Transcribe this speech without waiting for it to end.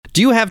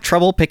Do you have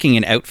trouble picking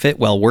an outfit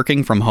while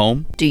working from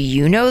home? Do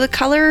you know the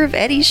color of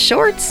Eddie's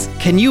shorts?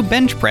 Can you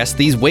bench press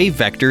these wave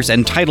vectors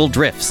and tidal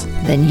drifts?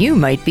 Then you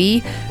might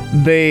be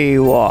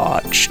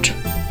Baywatched.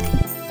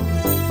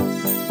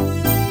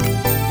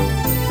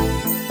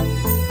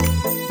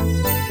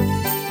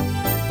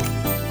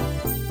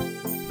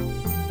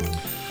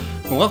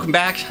 Welcome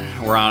back.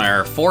 We're on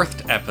our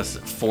fourth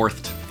episode.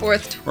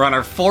 We're on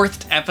our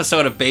fourth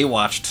episode of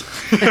Baywatched.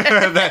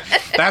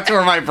 That's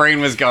where my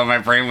brain was going. My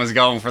brain was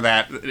going for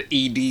that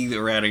ED that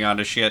we're adding on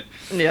to shit.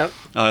 Yep.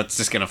 It's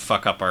just going to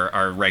fuck up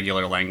our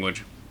regular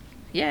language.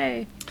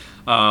 Yay.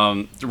 We're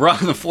on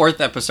the fourth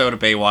episode of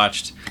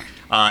Baywatched,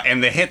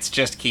 and the hits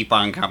just keep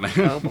on coming.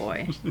 Oh,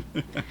 boy.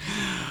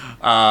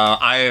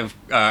 I'm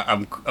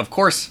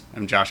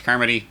Josh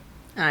Carmody.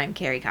 I'm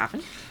Carey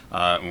Coffin.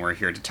 And we're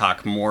here to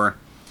talk more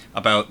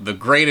about the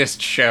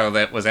greatest show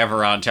that was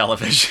ever on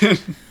television.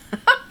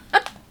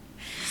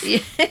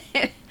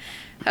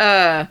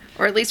 Or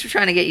at least we're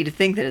trying to get you to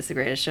think that it's the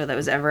greatest show that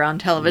was ever on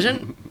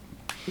television.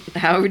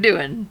 How are we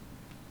doing?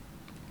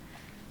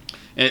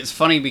 And it's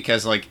funny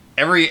because, like,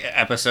 every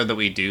episode that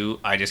we do,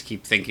 I just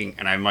keep thinking,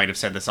 and I might have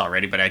said this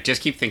already, but I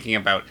just keep thinking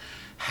about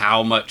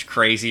how much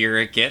crazier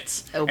it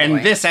gets. Oh, boy.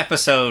 And this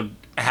episode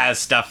has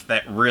stuff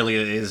that really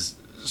is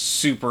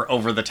super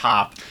over the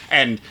top,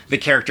 and the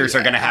characters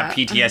are going to have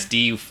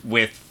PTSD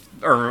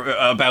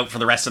about for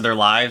the rest of their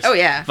lives. Oh,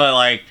 yeah. But,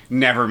 like,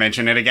 never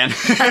mention it again.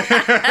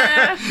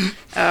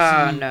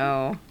 Oh,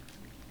 no.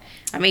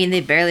 I mean,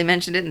 they barely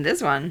mentioned it in this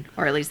one,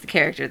 or at least the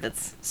character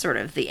that's sort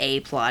of the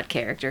A-plot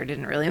character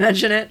didn't really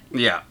mention it.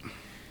 Yeah.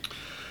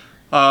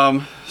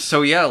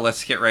 So, yeah,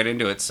 let's get right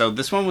into it. So,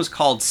 this one was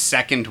called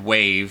Second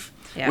Wave.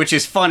 Yeah. Which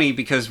is funny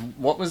because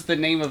what was the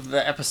name of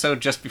the episode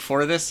just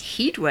before this?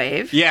 Heat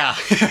Wave. Yeah.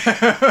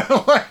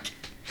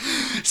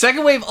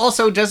 Second Wave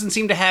also doesn't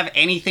seem to have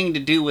anything to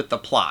do with the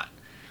plot.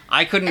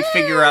 I couldn't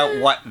figure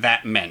out what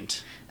that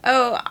meant.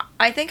 Oh,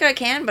 I think I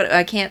can, but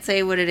I can't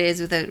say what it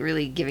is without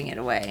really giving it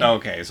away.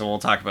 Okay, so we'll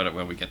talk about it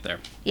when we get there.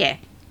 Yeah.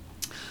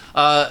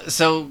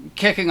 So,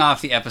 kicking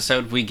off the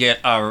episode, we get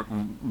a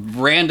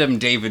random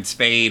David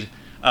Spade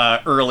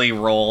early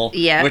role,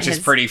 which is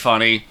pretty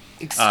funny.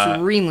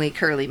 Extremely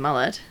curly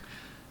mullet.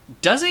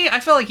 Does he? I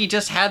feel like he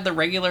just had the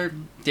regular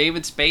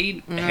David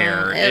Spade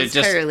hair. It's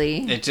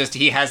curly.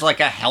 He has like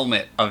a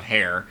helmet of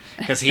hair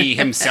because he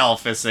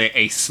himself is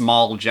a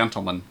small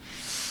gentleman.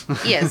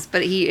 Yes,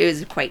 but he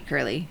is quite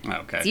curly.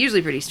 Okay. It's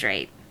usually pretty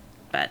straight,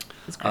 but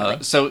it's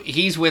curly. So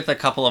he's with a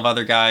couple of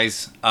other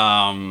guys.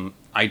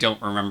 I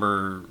don't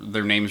remember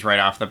their names right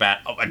off the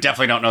bat. Oh, I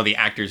definitely don't know the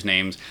actors'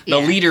 names. The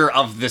leader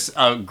of this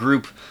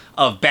group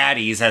of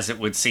baddies, as it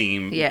would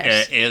seem,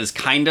 is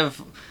kind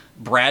of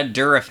Brad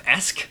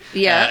Dourif-esque.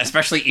 Yeah.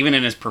 Especially even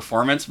in his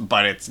performance,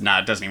 but it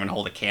doesn't even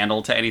hold a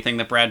candle to anything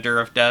that Brad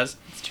Dourif does.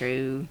 It's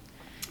true.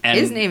 And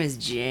his name is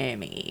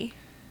Jimmy.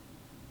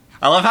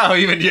 I love how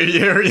even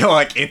you're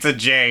like, it's a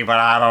J, but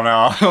I don't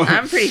know.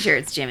 I'm pretty sure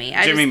it's Jimmy.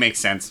 Jimmy makes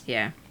sense.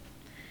 Yeah.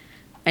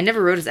 I never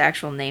wrote his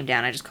actual name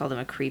down. I just called him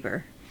a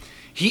creeper.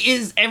 He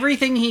is,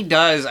 everything he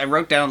does, I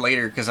wrote down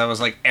later because I was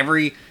like,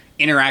 every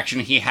interaction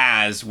he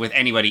has with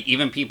anybody,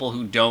 even people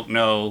who don't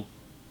know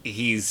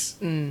he's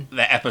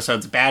the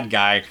episode's bad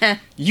guy,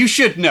 you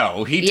should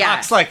know. He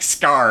talks like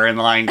Scar in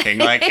Lion King.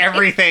 Like,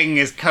 everything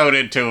is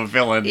coded to a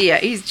villain. Yeah,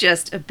 he's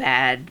just a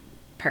bad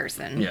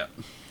person. Yeah.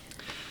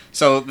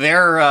 So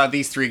they're,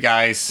 these three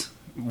guys,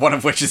 one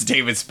of which is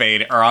David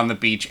Spade, are on the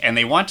beach, and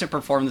they want to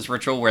perform this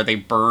ritual where they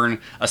burn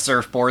a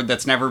surfboard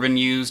that's never been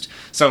used.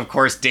 So, of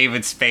course,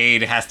 David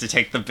Spade has to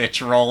take the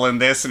bitch role in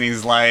this, and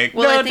he's like,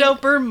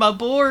 don't burn my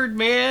board,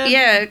 man.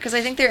 Yeah, because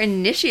I think they're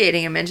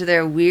initiating him into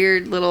their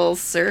weird little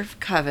surf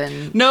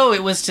coven. No,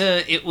 it was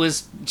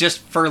just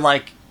for,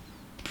 like,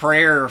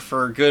 prayer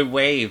for good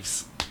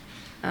waves.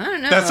 I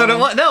don't know. That's what it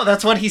was. No,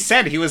 that's what he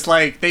said. He was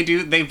like, they've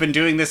been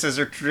doing this as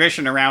a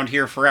tradition around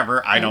here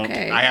forever.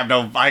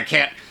 I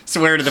can't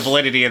swear to the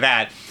validity of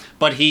that.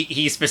 But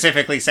he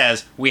specifically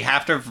says, we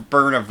have to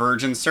burn a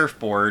virgin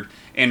surfboard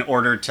in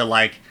order to,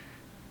 like,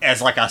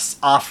 as like a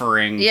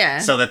offering,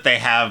 so that they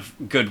have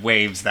good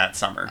waves that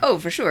summer. Oh,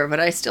 for sure. But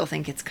I still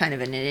think it's kind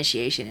of an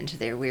initiation into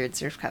their weird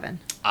surf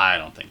coven. I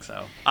don't think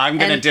so. I'm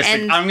gonna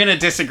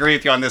disagree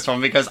with you on this one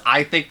because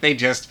I think they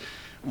just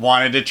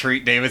wanted to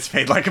treat David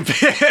Spade like a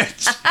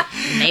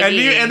bitch.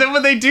 Maybe. And then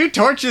when they do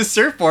torch his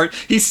surfboard,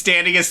 he's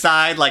standing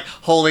aside, like,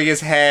 holding his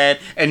head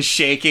and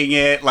shaking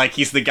it like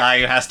he's the guy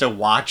who has to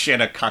watch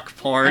in a cuck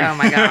porn. Oh,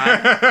 my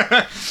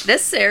God.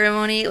 This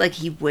ceremony, like,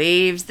 he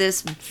waves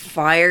this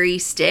fiery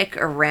stick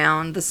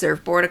around the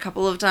surfboard a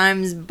couple of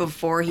times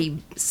before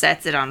he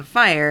sets it on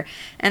fire.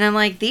 And I'm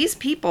like, these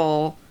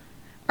people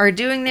are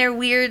doing their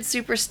weird,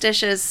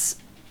 superstitious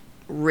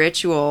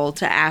ritual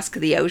to ask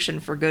the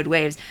ocean for good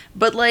waves.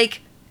 But,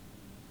 like,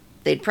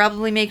 they'd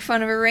probably make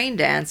fun of a rain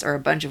dance or a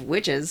bunch of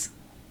witches,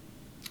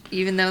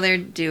 even though they're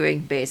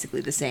doing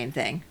basically the same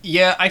thing.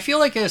 Yeah, I feel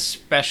like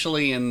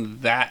especially in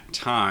that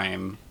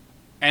time,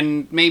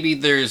 and maybe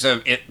wears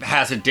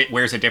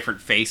a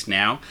different face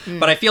now,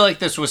 but I feel like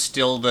this was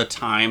still the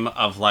time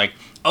of like,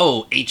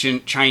 oh,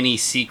 ancient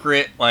Chinese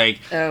secret, like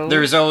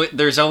there's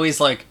always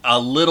like a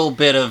little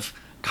bit of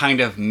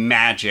kind of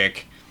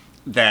magic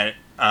that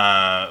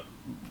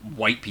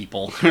white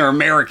people or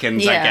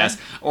Americans, I guess,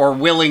 are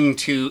willing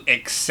to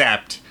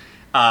accept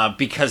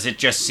because it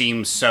just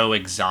seems so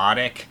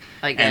exotic.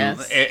 I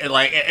guess, and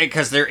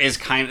because there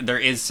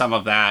is some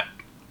of that.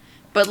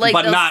 But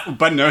not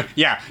when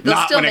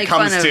it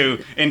comes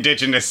to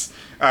indigenous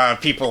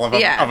people of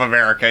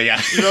America.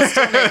 Yeah,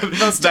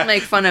 they'll still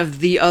make fun of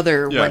the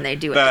other when they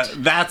do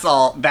it. That's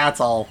all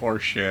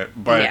horseshit.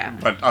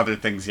 But other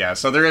things, yeah.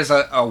 So there is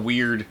a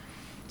weird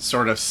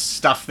sort of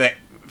stuff that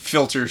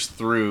filters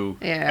through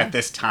at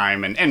this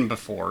time and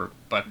before.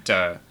 But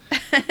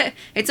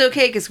it's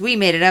okay because we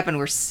made it up and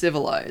we're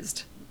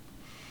civilized.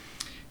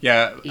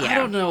 Yeah, I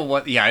don't know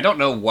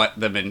what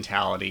the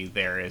mentality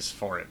there is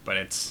for it, but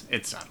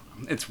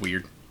it's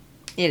weird.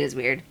 It is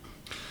weird.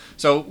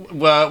 So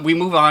we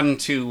move on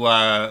to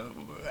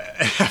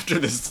after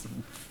this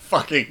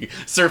fucking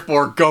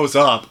surfboard goes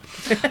up.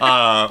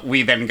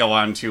 We then go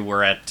on to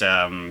we're at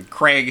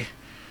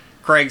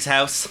Craig's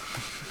house.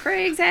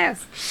 Craig's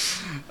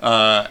house.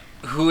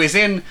 Who is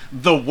in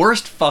the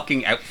worst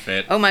fucking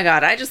outfit. Oh my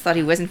god, I just thought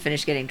he wasn't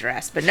finished getting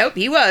dressed, but nope,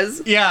 he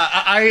was. Yeah,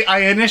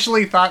 I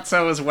initially thought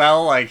so as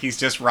well, like he's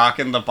just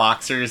rocking the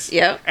boxers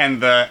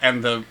and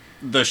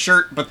the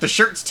shirt, but the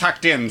shirt's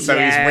tucked in, so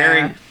he's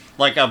wearing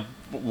like a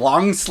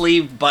long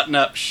sleeve button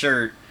up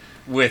shirt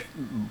with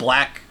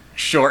black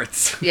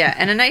shorts. Yeah,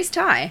 and a nice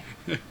tie.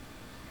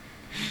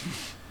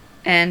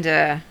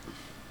 And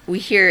we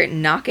hear it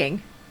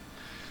knocking.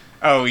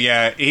 Oh,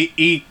 yeah.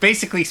 He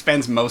basically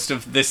spends most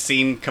of this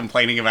scene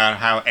complaining about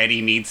how Eddie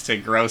needs to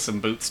grow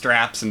some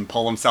bootstraps and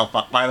pull himself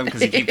up by them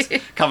because he keeps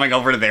coming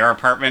over to their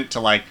apartment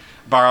to, like,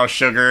 borrow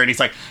sugar, and he's,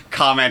 like,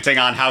 commenting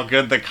on how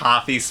good the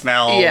coffee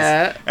smells.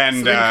 Yeah. And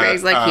so then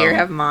Craig's like, here,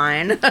 have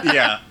mine.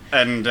 Yeah.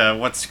 And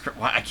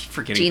I keep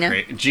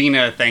forgetting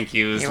Gina, thank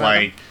you, is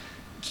like...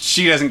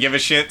 She doesn't give a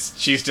shit.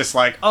 She's just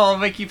like, oh, I'll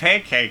make you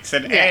pancakes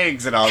and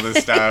eggs and all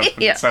this stuff.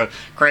 And so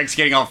Craig's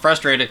getting all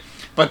frustrated.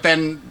 But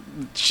then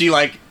she,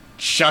 like...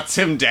 shuts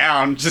him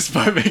down just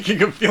by making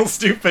him feel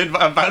stupid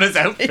about his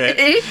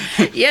outfit.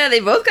 Yeah, they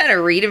both kind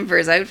of read him for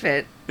his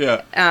outfit.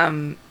 Yeah.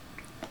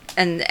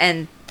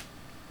 And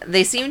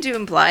they seem to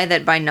imply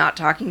that by not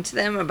talking to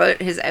them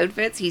about his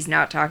outfits, he's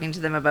not talking to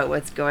them about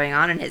what's going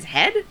on in his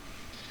head.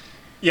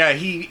 Yeah,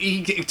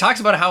 he talks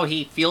about how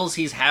he feels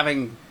he's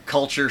having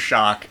culture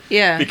shock.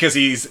 Yeah. Because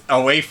he's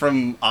away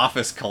from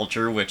office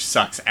culture, which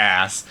sucks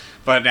ass.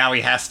 But now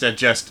he has to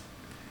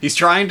he's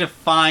trying to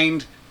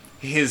find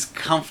his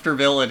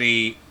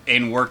comfortability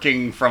in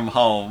working from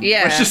home,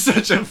 which is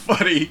such a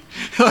funny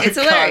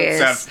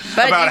concept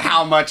about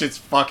how much it's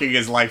fucking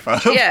his life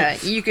up. Yeah,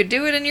 you could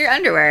do it in your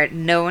underwear.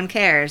 No one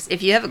cares.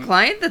 If you have a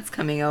client that's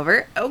coming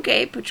over,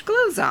 okay, put your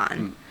clothes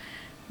on.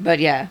 But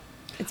yeah,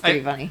 it's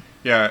pretty funny.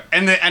 Yeah,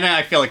 and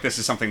I feel like this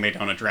is something they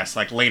don't address.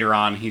 Like later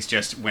on,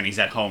 when he's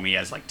at home, he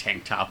has like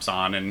tank tops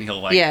on, and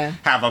he'll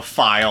have a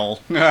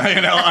file,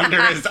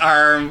 under his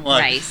arm.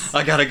 Like, nice.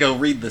 I gotta go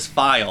read this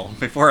file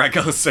before I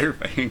go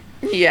surfing.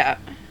 Yeah,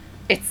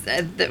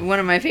 it's one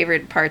of my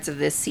favorite parts of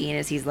this scene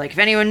is he's like, if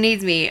anyone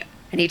needs me.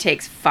 And he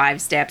takes 5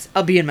 steps.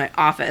 I'll be in my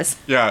office.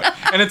 Yeah,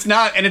 and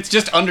it's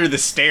just under the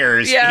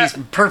stairs. Yeah. He's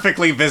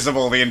perfectly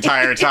visible the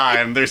entire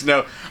time. There's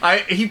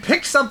he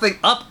picked something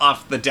up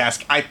off the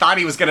desk. I thought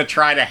he was going to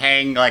try to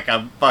hang like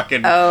a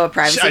fucking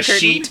a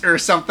sheet or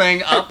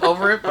something up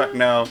over it, but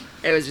no.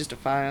 It was just a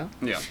file.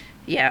 Yeah.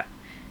 Yeah,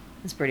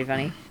 it's pretty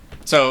funny.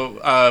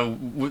 So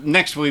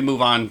next we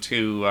move on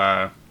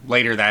to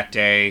later that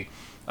day.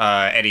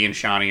 Eddie and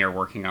Shawnee are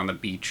working on the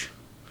beach.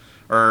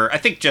 Or I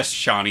think just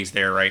Shawnee's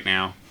there right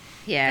now.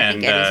 Yeah, I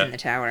think Eddie's in the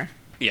tower.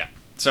 Yeah.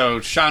 So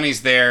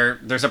Shawnee's there.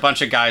 There's a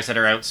bunch of guys that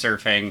are out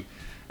surfing,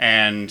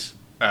 and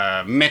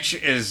Mitch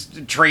is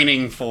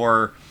training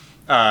for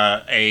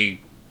a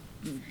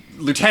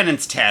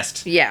lieutenant's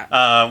test.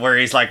 Yeah. Where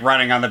he's like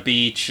running on the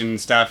beach and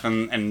stuff,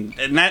 and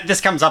this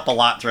comes up a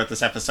lot throughout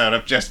this episode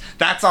of just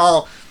that's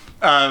all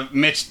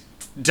Mitch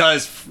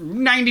does.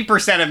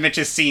 90% of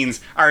Mitch's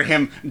scenes are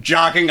him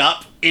jogging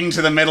up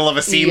into the middle of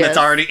a scene that's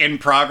already in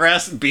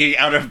progress, being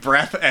out of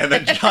breath, and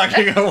then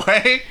jogging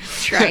away.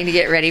 Trying to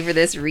get ready for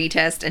this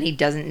retest, and he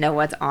doesn't know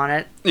what's on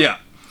it. Yeah.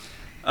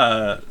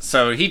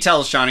 So he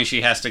tells Shawnee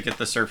she has to get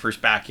the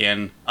surfers back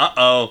in.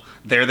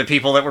 They're the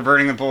people that were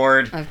burning the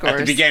board at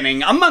the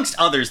beginning, amongst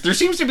others. There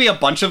seems to be a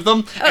bunch of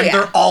them, and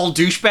they're all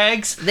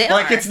douchebags. They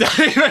are.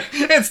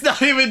 It's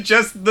not even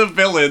just the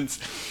villains.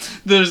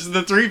 There's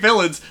the 3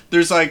 villains.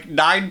 There's like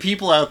 9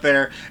 people out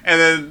there, and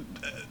then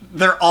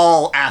they're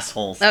all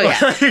assholes. Oh,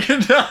 yeah.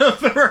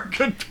 There are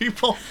good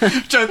people,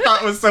 which I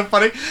thought was so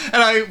funny.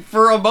 And I,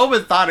 for a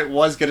moment, thought it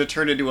was going to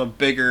turn into a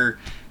bigger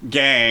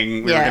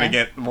gang. We were going to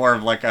get more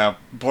of like a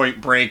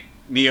Point Break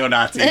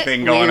neo-Nazi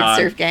thing going on.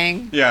 Surf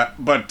gang. Yeah,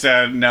 but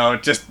no,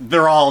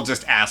 they're all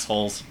just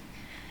assholes.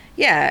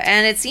 Yeah,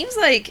 and it seems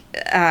like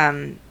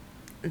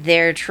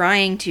they're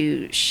trying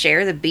to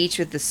share the beach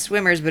with the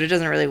swimmers, but it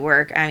doesn't really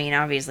work. I mean,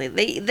 obviously,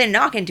 they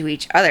knock into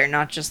each other,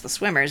 not just the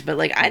swimmers, but,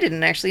 like, I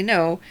didn't actually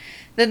know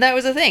that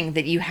was a thing,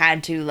 that you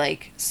had to,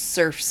 like,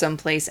 surf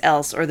someplace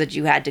else, or that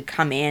you had to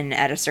come in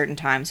at a certain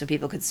time so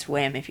people could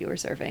swim if you were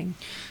surfing.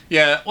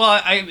 Yeah,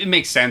 well, it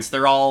makes sense.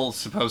 They're all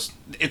supposed...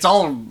 It's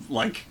all,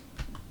 like...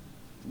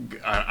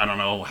 I don't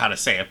know how to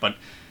say it, but...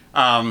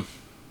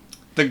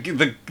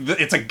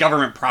 it's a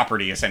government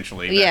property,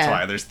 essentially. That's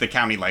why there's the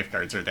county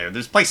lifeguards are there.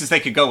 There's places they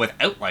could go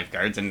without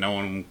lifeguards, and no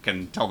one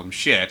can tell them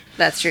shit.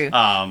 That's true.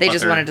 They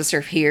just wanted to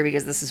surf here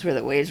because this is where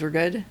the waves were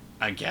good.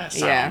 I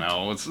guess. I don't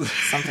know.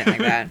 Something like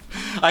that.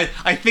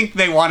 I think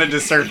they wanted to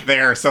surf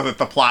there so that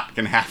the plot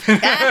can happen.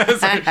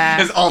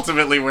 is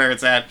ultimately where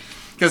it's at.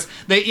 Because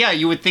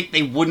you would think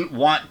they wouldn't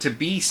want to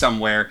be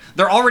somewhere.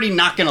 They're already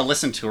not going to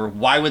listen to her.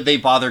 Why would they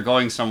bother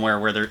going somewhere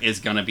where there is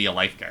going to be a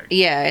lifeguard?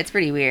 Yeah, it's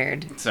pretty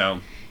weird.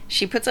 So...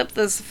 She puts up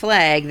this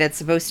flag that's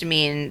supposed to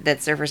mean that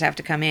surfers have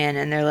to come in,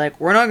 and they're like,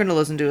 we're not going to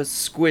listen to a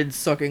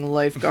squid-sucking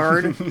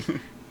lifeguard.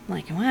 I'm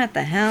like, what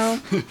the hell?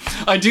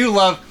 I do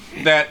love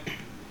that...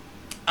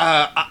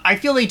 I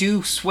feel they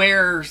do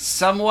swear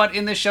somewhat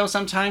in this show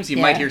sometimes. You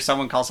might hear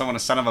someone call someone a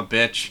son of a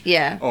bitch.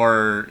 Yeah.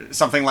 Or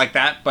something like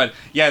that. But,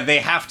 they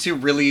have to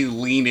really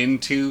lean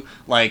into,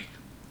 like...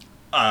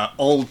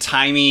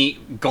 old-timey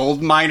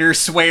gold miner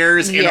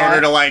swears in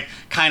order to, like,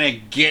 kind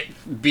of get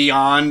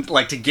beyond,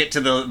 like, to get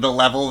to the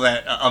level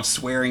that of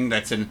swearing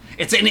it's an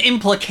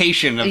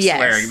implication of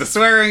swearing. The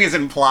swearing is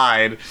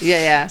implied.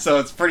 Yeah. So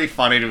it's pretty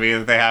funny to me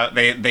that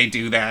they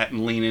do that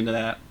and lean into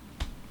that.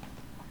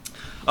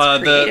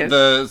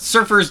 The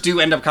surfers do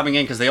end up coming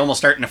in because they almost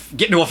start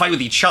get into a fight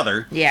with each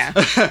other. Yeah.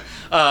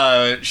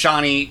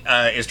 Shawnee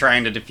is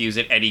trying to defuse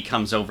it. Eddie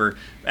comes over,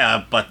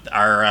 but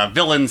our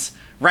villains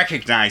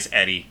recognize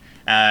Eddie.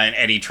 And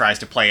Eddie tries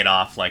to play it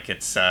off like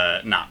it's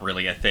not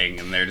really a thing,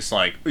 and they're just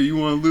like, "You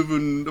want to live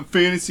in a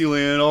fantasy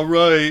land, all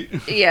right?"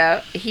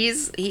 Yeah,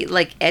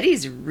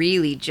 Eddie's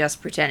really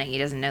just pretending he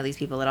doesn't know these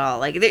people at all.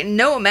 Like,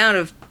 no amount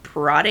of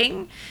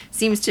prodding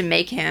seems to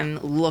make him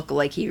look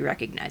like he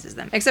recognizes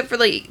them, except for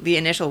like the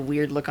initial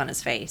weird look on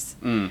his face.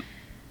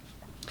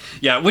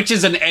 Yeah, which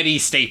is an Eddie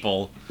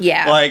staple.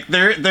 Yeah, like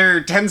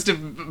there tends to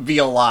be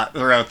a lot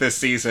throughout this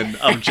season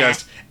of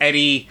just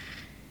Eddie.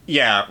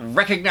 Yeah,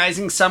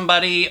 recognizing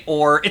somebody,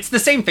 or it's the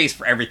same face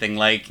for everything.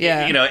 Like,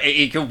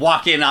 he could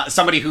walk in,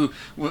 somebody who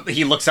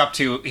he looks up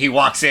to, he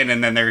walks in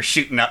and then they're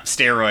shooting up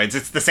steroids.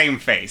 It's the same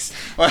face.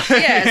 Yeah,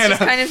 it's just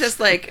kind of just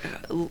like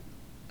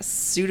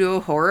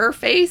pseudo-horror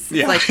face.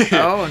 It's like,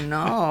 oh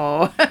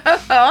no.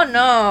 Oh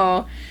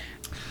no.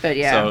 But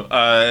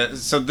yeah.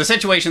 So the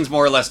situation's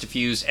more or less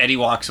diffused. Eddie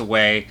walks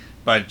away,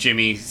 but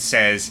Jimmy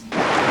says,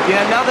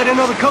 "Yeah, now that I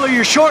know the color of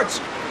your shorts,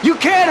 you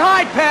can't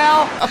hide,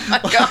 pal!" Oh my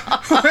god.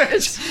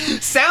 Which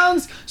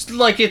sounds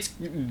like it's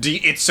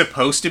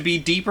supposed to be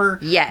deeper.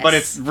 Yes. But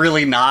it's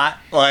really not.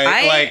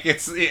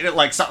 It's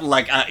something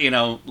like,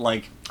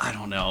 I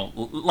don't know.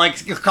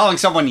 Like calling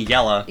someone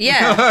yellow.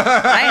 Yeah.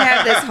 I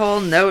have this whole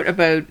note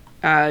about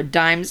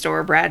Dime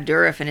Store Brad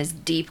Dourif and his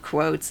deep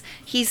quotes.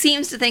 He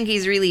seems to think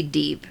he's really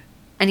deep.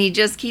 And he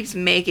just keeps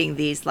making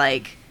these,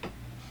 like...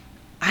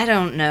 I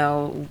don't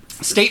know.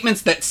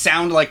 Statements that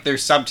sound like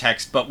there's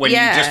subtext, but when you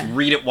just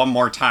read it one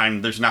more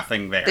time, there's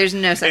nothing there. There's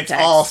no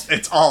subtext.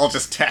 It's all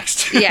just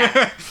text.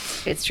 Yeah,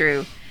 it's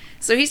true.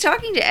 So he's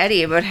talking to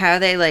Eddie about how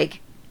they, like,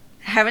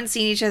 haven't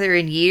seen each other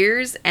in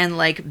years, and,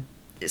 like,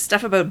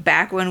 stuff about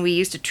back when we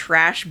used to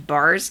trash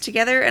bars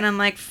together, and I'm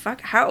like,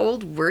 fuck, how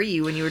old were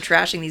you when you were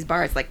trashing these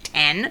bars? Like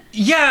 10?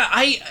 Yeah,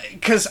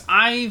 because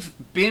I've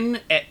been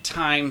at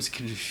times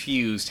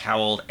confused how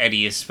old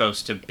Eddie is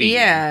supposed to be.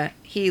 Yeah,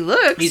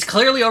 he's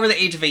clearly over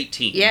the age of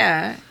 18.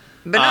 Yeah,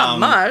 but not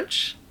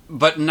much.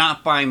 But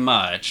not by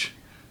much.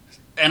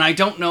 And I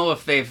don't know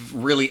if they've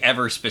really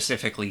ever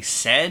specifically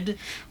said,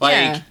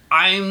 like,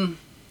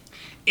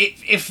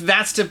 if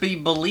that's to be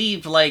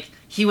believed, like,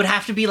 he would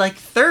have to be, like,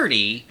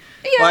 30.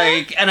 Yeah.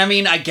 Like, and I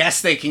mean, I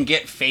guess they can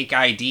get fake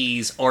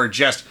IDs or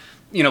just,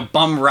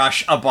 bum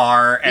rush a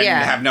bar and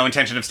have no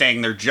intention of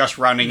staying there, just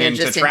running in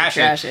to trash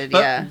it.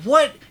 But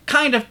what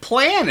kind of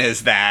plan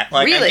is that?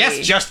 Like, really? I guess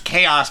just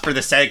chaos for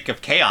the sake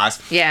of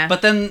chaos. Yeah.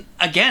 But then,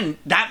 again,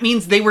 that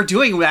means they were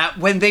doing that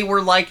when they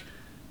were, like,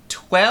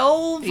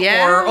 12?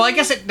 Yeah. Well, I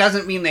guess it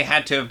doesn't mean they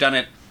had to have done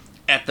it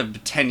at the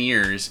 10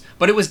 years,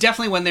 but it was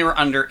definitely when they were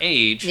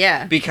underage.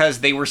 Yeah.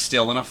 Because they were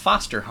still in a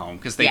foster home,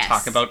 because they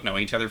talk about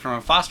knowing each other from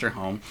a foster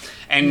home.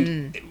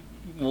 And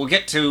we'll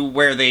get to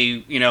where they,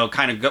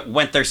 kind of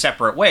went their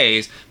separate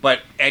ways,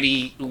 but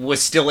Eddie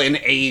was still in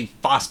a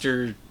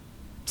foster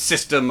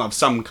system of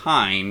some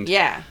kind.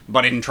 Yeah.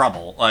 But in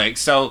trouble. Like,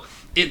 so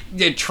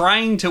it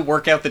trying to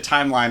work out the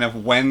timeline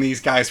of when these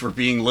guys were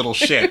being little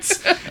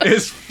shits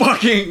is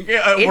fucking...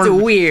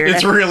 it's weird.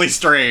 It's really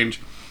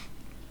strange.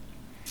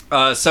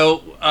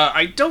 So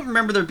I don't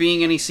remember there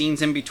being any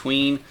scenes in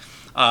between,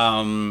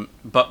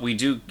 but we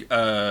do...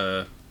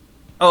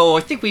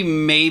 I think we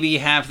maybe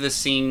have the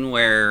scene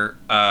where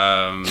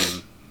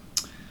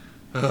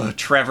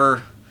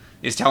Trevor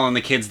is telling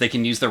the kids they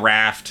can use the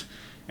raft,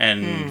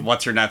 And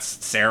what's her nuts,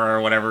 Sarah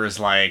or whatever, is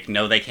like,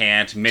 no, they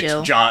can't. Mitch,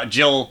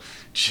 Jill,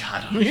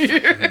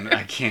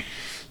 I can't.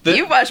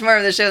 You've watched more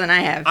of the show than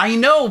I have. I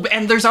know,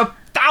 and there's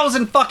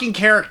 1,000 fucking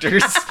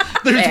characters.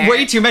 There's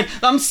way too many.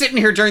 I'm sitting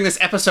here during this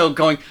episode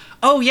going,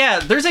 oh yeah,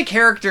 there's a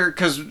character,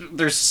 because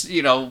there's,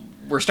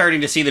 we're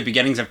starting to see the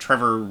beginnings of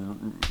Trevor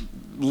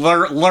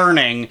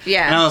learning.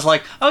 Yeah. And I was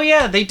like, oh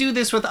yeah, they do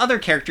this with other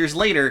characters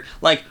later.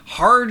 Like,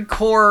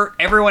 hardcore,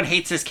 everyone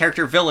hates this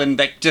character villain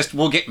that just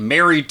will get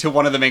married to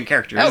one of the main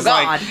characters. Oh,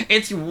 God. Like,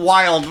 it's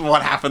wild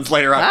what happens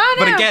later on. Oh,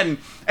 no. But again,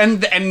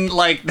 and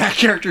like, that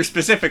character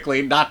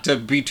specifically, not to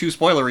be too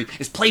spoilery,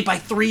 is played by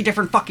 3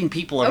 different fucking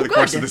people over the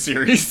course of the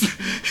series.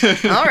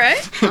 All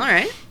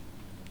right.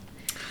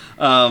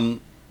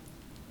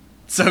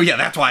 So yeah,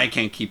 that's why I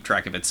can't keep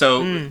track of it.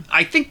 So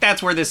I think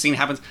that's where this scene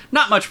happens.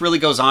 Not much really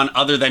goes on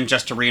other than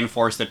just to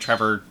reinforce that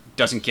Trevor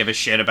doesn't give a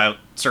shit about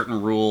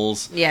certain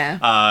rules. Yeah.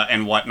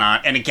 And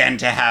whatnot. And again,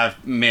 to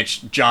have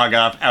Mitch jog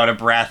up, out of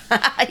breath,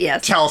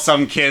 yes. tell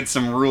some kid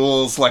some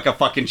rules like a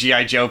fucking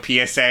G.I. Joe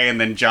PSA and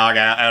then jog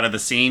out of the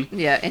scene.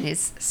 Yeah, in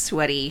his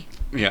sweaty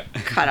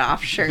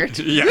cut-off shirt.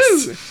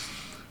 Yes.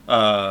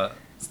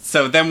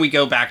 So then we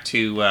go back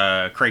to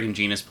Craig and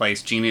Gina's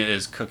place. Gina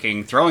is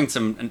cooking, throwing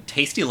some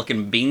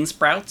tasty-looking bean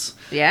sprouts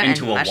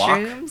into a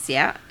mushrooms. wok.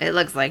 Yeah, it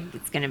looks like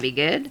it's going to be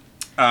good.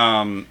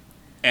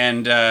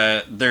 And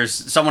there's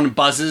someone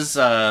buzzes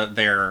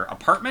their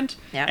apartment,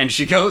 and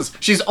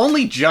she's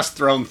only just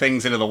thrown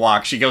things into the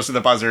wok. She goes to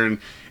the buzzer, and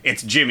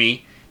it's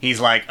Jimmy. He's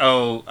like,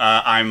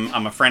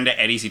 I'm a friend of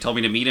Eddie's. He told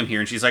me to meet him here.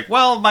 And she's like,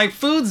 well, my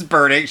food's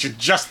burning. She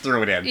just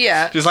threw it in.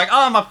 Yeah. She's like,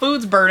 my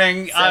food's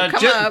burning.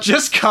 So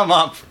just come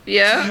up.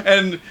 Yeah.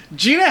 And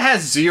Gina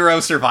has 0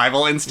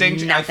 survival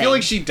instinct. Nothing. I feel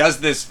like she does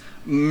this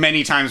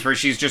many times where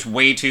she's just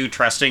way too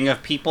trusting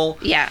of people.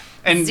 Yeah.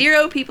 And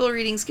 0 people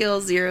reading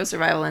skills, 0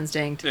 survival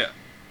instinct. Yeah.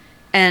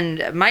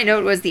 And my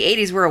note was the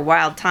 80s were a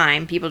wild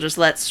time. People just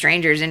let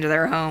strangers into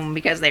their home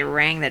because they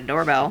rang the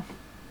doorbell.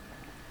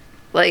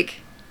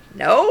 Like...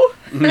 No?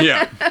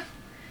 Yeah.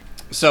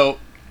 So,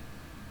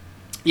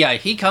 yeah,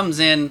 he comes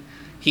in.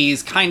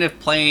 He's kind of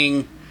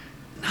playing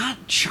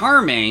not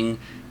charming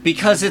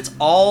because it's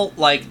all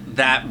like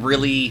that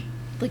really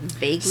like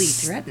vaguely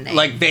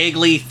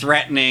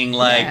threatening.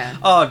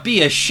 Oh, it'd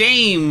be a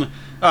shame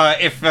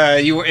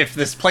if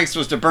this place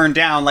was to burn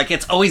down. Like,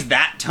 it's always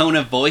that tone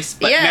of voice,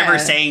 but never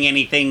saying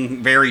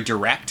anything very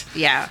direct.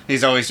 Yeah.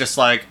 He's always just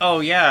like,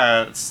 oh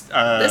yeah,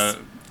 this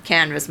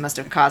canvas must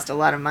have cost a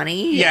lot of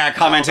money. Yeah,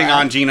 commenting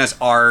on Gina's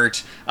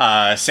art,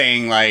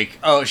 saying like,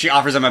 oh, she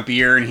offers him a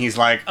beer, and he's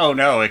like, oh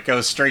no, it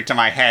goes straight to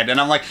my head. And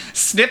I'm like,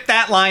 snip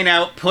that line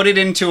out, put it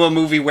into a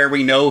movie where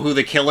we know who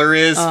the killer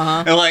is,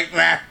 and like,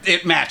 that,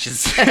 it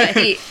matches.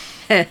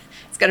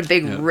 It's got a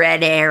big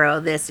red arrow,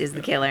 this is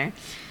the killer.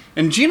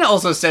 And Gina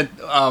also said,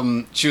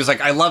 she was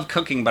like, I love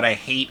cooking, but I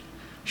hate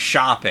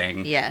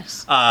shopping.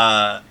 Yes.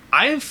 I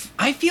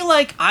feel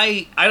like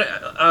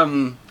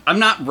I'm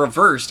not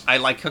reversed. I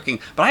like cooking,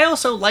 but I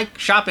also like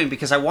shopping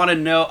because I want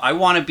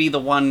to be the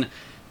one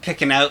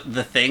picking out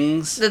the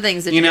things that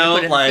you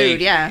put in the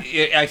food. Yeah,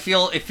 I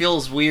feel it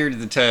feels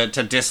weird to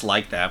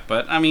dislike that,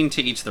 but I mean,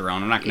 to each their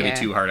own. I'm not going to be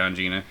too hard on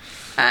Gina.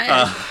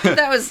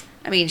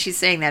 She's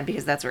saying that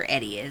because that's where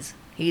Eddie is.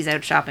 He's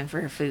out shopping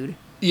for her food.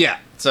 Yeah.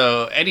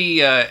 So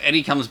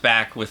Eddie comes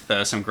back with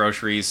some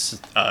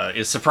groceries.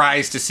 Is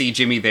surprised to see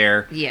Jimmy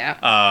there.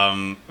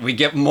 Yeah. We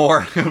get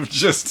more of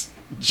just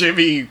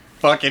Jimmy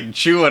fucking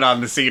chewing on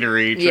the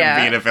scenery,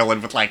 being a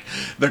villain with like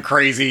the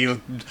crazy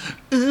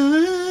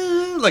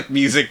like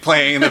music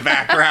playing in the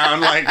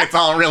background. Like, it's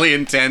all really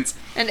intense.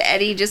 And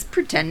Eddie just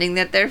pretending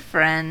that they're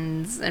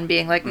friends and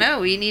being like, no,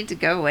 we need to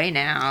go away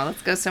now.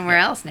 Let's go somewhere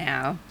else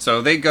now.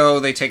 So they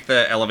take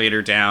the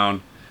elevator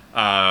down.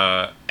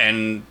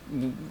 And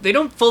they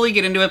don't fully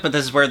get into it, but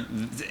this is where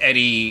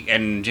Eddie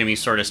and Jimmy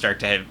sort of start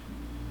to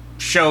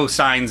show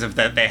signs of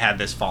that they had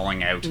this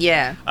falling out.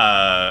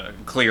 Yeah.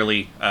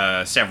 Clearly,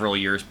 several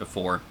years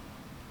before.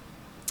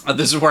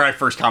 This is where I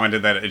first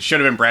commented that it should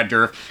have been Brad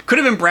Dourif. Could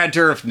have been Brad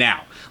Dourif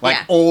now. Like,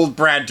 old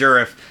Brad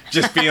Dourif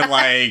just being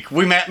like,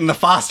 we met in the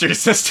foster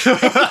system.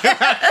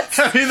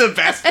 That'd be the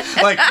best.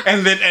 Like,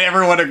 and then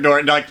everyone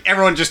ignored it. Like,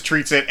 everyone just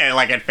treats it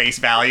at face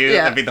value.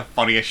 Yeah. That'd be the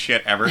funniest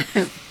shit ever.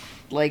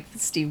 Like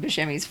Steve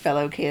Buscemi's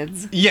fellow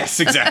kids. Yes,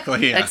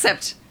 exactly. Yeah.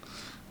 Except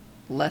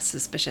less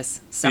suspicious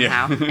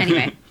somehow. Yeah.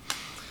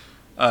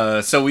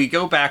 Anyway. So we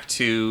go back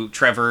to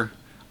Trevor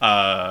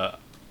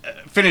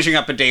finishing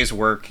up a day's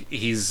work.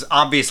 He's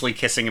obviously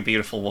kissing a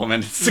beautiful woman.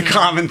 It's a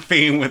common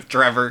theme with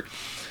Trevor.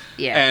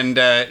 Yeah. And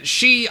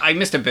I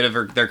missed a bit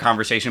of their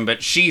conversation,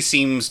 but she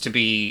seems to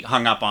be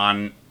hung up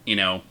on,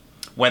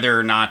 whether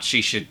or not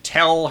she should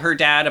tell her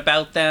dad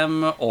about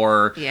them,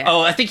 or,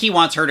 I think he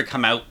wants her to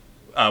come out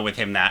with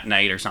him that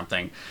night or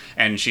something.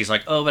 And she's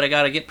like, oh, but I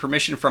gotta get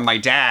permission from my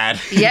dad.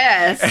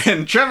 Yes.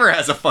 And Trevor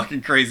has a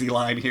fucking crazy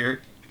line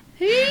here.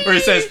 Where he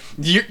says,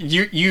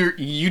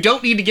 you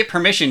don't need to get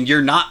permission,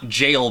 you're not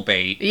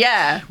jailbait.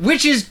 Yeah.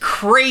 Which is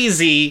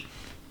crazy.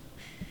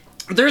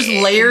 There's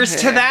layers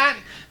to that,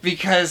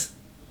 because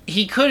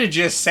he could have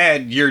just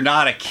said, "You're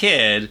not a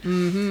kid."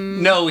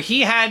 Mm-hmm. No,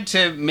 he had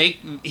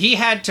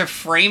to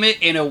frame it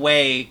in a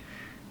way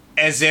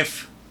as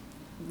if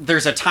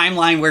there's a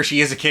timeline where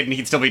she is a kid and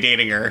he'd still be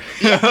dating her.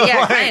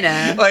 Yeah, kind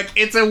of. Like,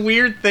 it's a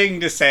weird thing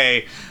to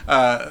say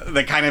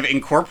that kind of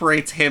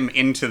incorporates him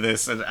into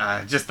this, and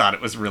I just thought it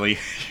was really,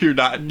 you're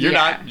not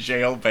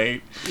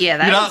jailbait. Yeah,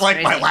 that You're not was like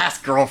crazy. my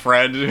last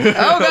girlfriend.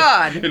 Oh,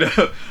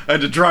 God. I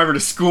had to drive her to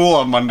school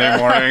on Monday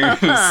morning.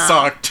 It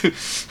sucked.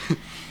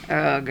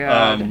 Oh,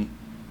 God.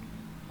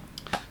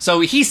 So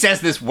he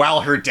says this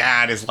while her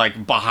dad is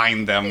like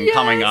behind them,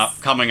 Yes.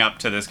 coming up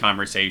to this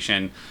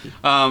conversation.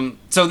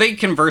 So they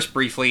converse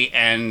briefly,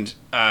 and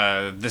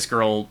this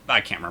girl, I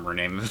can't remember her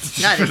name.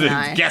 Neither can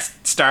I.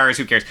 Guest stars,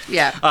 who cares?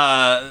 Yeah.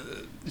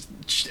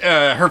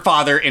 Her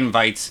father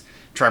invites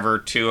Trevor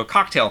to a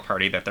cocktail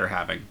party that they're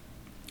having,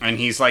 and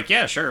he's like,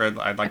 "Yeah, sure,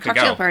 I'd like to go."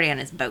 Cocktail party on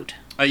his boat.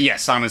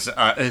 Yes, on his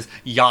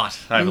yacht,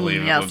 I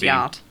believe it would be.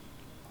 Yacht.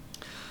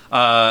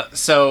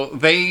 So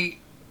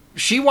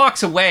she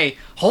walks away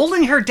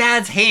holding her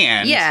dad's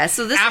hand. Yeah,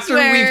 so this after is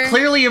where... we've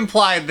clearly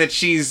implied that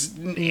she's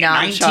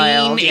 19,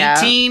 child,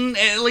 18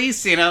 at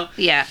least,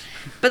 Yeah.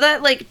 But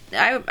that, like,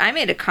 I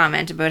made a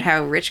comment about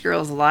how rich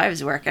girls'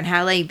 lives work and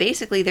how, like,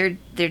 basically their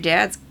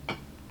dads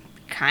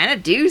kind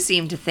of do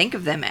seem to think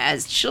of them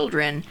as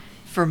children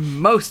for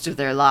most of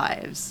their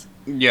lives.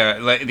 Yeah,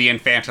 like the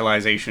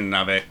infantilization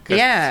of it.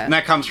 Yeah. And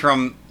that comes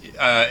from,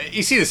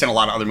 you see this in a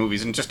lot of other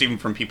movies, and just even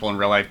from people in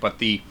real life, but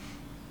the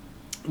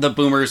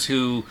boomers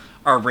who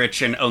are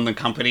rich and own the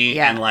company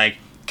and, like,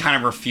 kind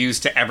of refuse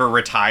to ever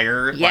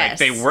retire. Yes.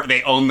 Like,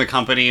 they own the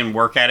company and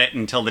work at it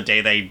until the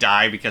day they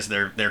die because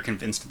they're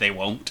convinced they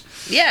won't.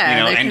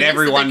 Yeah. And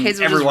everyone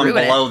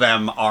below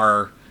them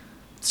are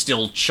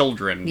still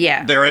children.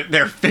 Yeah.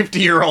 Their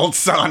 50-year-old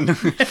son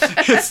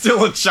is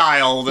still a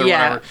child or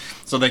whatever.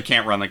 So they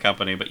can't run the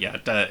company. But yeah,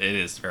 it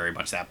is very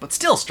much that. But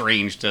still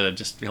strange to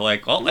just be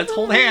like, well, let's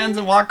hold hands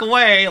and walk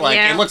away. Like,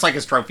 it looks like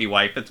his trophy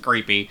wife. It's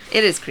creepy.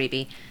 It is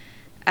creepy.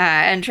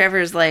 And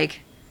Trevor's like,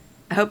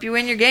 I hope you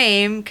win your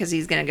game, because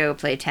he's going to go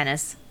play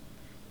tennis.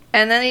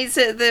 And then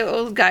the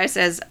old guy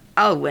says,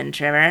 I'll win,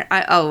 Trevor.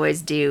 I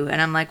always do.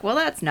 And I'm like, well,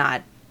 that's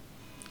not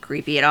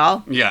creepy at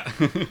all. Yeah.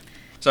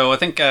 So I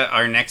think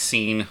our next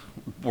scene,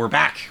 we're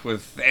back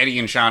with Eddie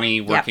and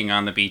Shawnee working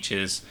on the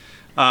beaches.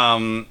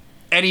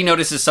 Eddie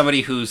notices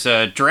somebody who's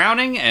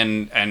drowning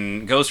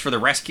and goes for the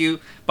rescue,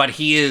 but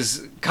he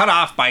is cut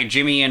off by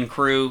Jimmy and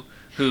crew,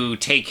 who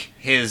take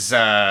his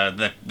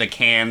the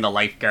can, the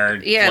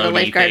lifeguard. Yeah, the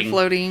lifeguard thing.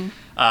 Floating.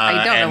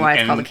 I don't know why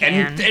it's called a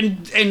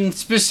can. And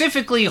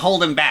specifically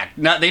hold him back.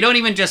 No, they don't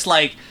even just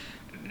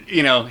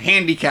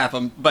handicap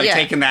him by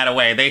taking that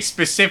away. They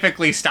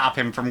specifically stop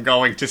him from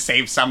going to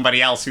save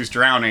somebody else who's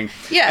drowning.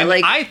 Yeah, and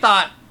I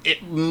thought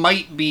it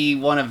might be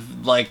one of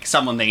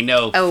someone they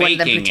know faking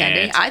them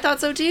pretending. it. I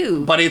thought so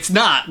too. But it's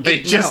not.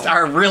 They just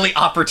are really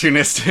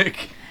opportunistic.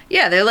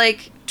 Yeah, they're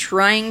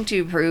trying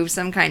to prove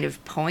some kind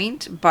of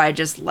point by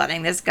just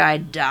letting this guy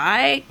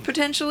die,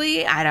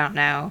 potentially. I don't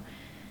know.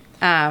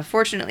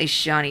 Fortunately,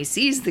 Shawnee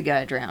sees the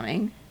guy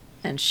drowning,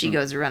 and she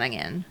goes running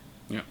in.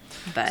 Yeah.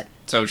 But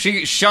so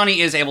Shawnee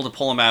is able to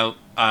pull him out.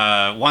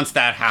 Once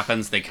that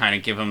happens, they kind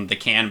of give him the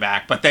can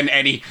back, but then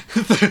Eddie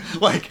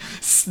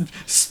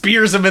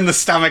spears him in the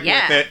stomach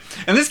with it,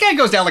 and this guy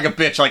goes down like a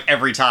bitch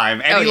every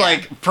time.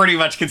 Eddie pretty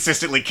much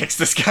consistently kicks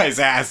this guy's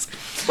ass,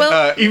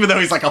 even though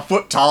he's a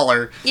foot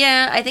taller.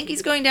 Yeah, I think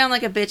he's going down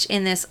like a bitch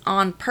in this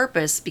on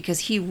purpose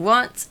because he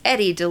wants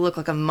Eddie to look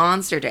like a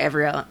monster to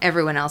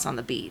everyone else on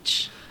the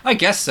beach. I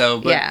guess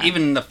so, but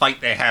even the fight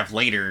they have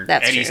later,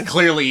 Eddie's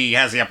clearly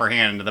has the upper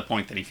hand to the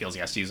point that he feels he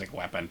has to use a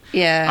weapon.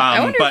 Yeah,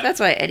 I wonder if that's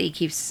why Eddie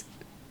keeps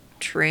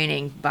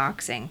training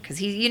boxing, because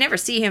you never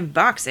see him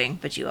boxing,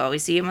 but you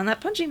always see him on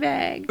that punching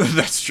bag.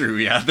 That's true,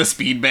 yeah, the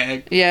speed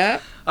bag. Yeah.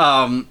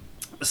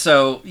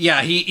 So,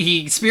 yeah,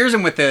 he spears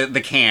him with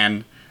the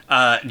can,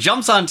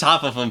 jumps on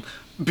top of him.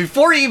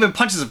 Before he even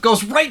punches him,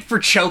 goes right for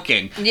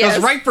choking. Yes.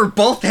 Goes right for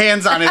both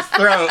hands on his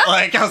throat.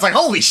 I was like,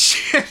 holy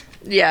shit.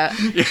 Yeah.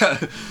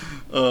 Yeah.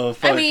 Oh,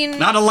 fuck. I mean...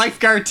 Not a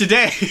lifeguard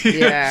today.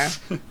 Yeah.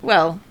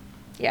 Well,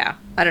 yeah.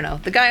 I don't know.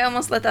 The guy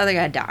almost let the other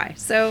guy die,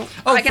 so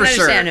I can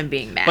understand him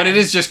being mad. But it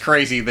is just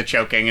crazy, the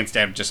choking,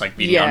 instead of just,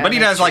 beating on him. But he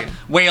does,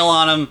 wail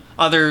on him.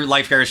 Other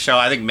lifeguards show.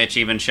 I think Mitch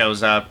even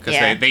shows up, because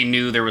they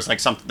knew there was,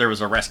 there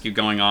was a rescue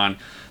going on.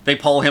 They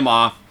pull him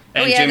off,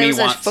 and Jimmy wants to...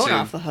 there was a phone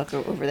off the hook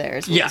over there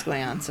is what's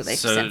going on, so they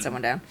sent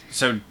someone down.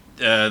 So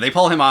they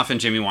pull him off, and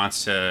Jimmy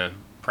wants to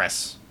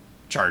press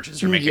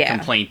charges or make a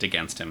complaint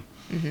against him.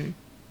 Mm-hmm.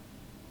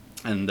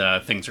 And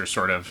things are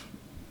sort of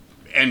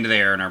end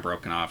there and are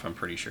broken off, I'm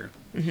pretty sure.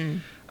 Mm-hmm.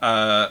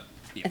 I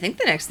think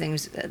the next thing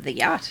is the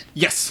yacht.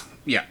 Yes.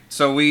 Yeah.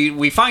 So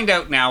we find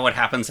out now what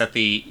happens at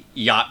the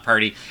yacht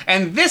party.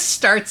 And this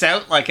starts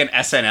out like an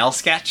SNL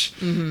sketch.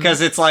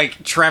 Because it's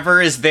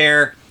Trevor is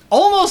there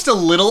almost a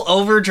little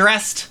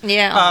overdressed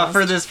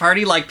for this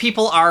party.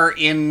 People are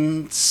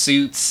in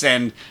suits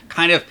and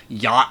kind of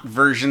yacht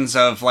versions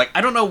of, I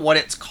don't know what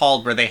it's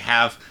called, where they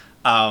have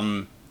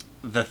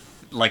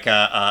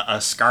a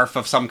scarf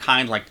of some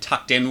kind, like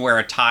tucked in where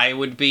a tie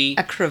would be.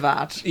 A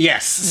cravat.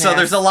 Yes. So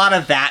there's a lot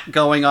of that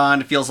going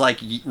on. It feels like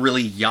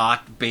really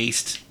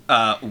yacht-based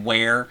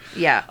wear.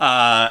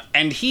 Yeah.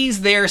 And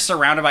he's there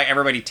surrounded by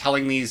everybody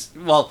telling these...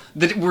 Well,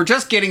 we're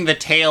just getting the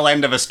tail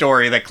end of a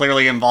story that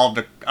clearly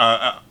involved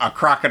a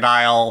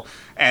crocodile,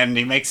 and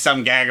he makes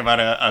some gag about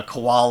a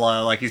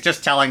koala. Like, he's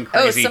just telling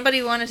crazy... Oh,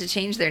 somebody wanted to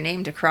change their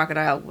name to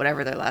Crocodile,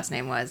 whatever their last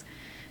name was,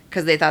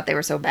 because they thought they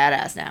were so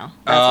badass now.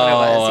 That's what it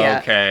was, yeah.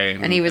 Okay.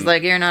 And he was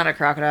like, you're not a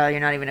crocodile, you're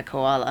not even a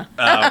koala.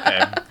 Oh,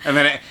 okay. And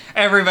then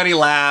everybody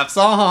laughs.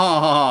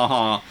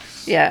 Oh.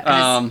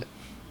 Yeah. And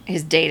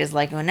his date is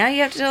like, well, now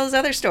you have to tell his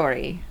other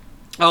story.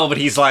 Oh, but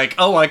he's like,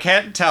 I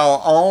can't tell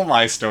all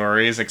my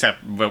stories,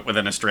 except with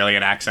an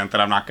Australian accent that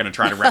I'm not going to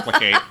try to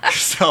replicate.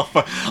 So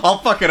I'll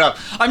fuck it up.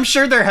 I'm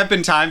sure there have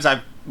been times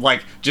I've,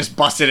 like, just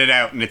busted it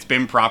out and it's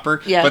been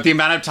proper. Yeah. But the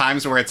amount of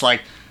times where it's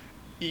like,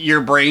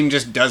 your brain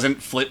just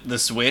doesn't flip the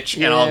switch,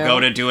 and I'll go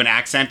to do an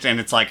accent, and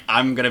it's like,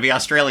 I'm going to be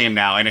Australian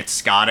now, and it's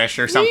Scottish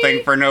or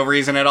something for no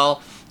reason at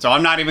all. So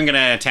I'm not even going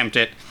to attempt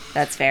it.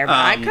 That's fair, but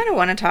I kind of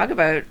want to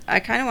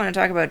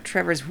talk about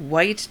Trevor's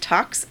white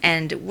tux,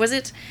 and was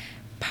it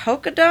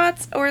polka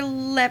dots or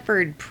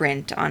leopard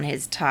print on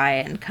his tie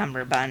and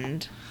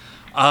cummerbund?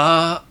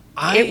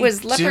 It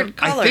was leopard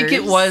colors. I think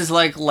it was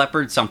like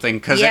leopard something,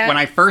 because when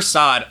I first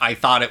saw it, I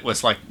thought it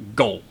was like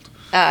gold.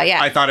 Yeah.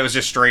 I thought it was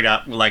just straight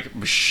up like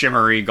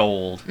shimmery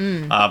gold,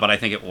 but I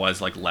think it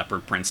was like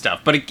leopard print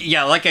stuff. But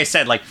like I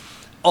said, like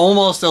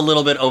almost a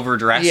little bit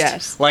overdressed.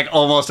 Yes. Like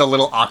almost a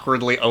little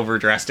awkwardly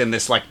overdressed in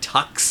this like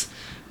tux.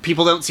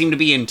 People don't seem to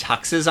be in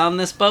tuxes on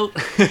this boat.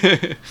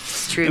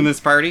 It's true. In this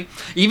party.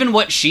 Even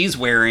what she's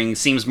wearing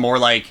seems more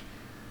like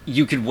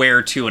you could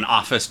wear to an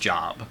office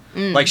job.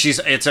 Like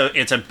it's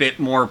a bit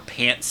more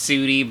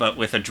pantsuity, but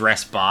with a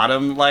dress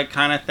bottom like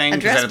kind of thing.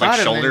 Because it had like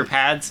shoulder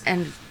pads.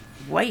 And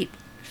white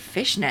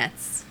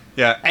fishnets.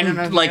 Yeah, and I don't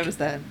know if like you noticed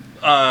that.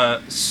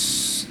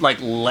 Like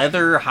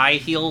leather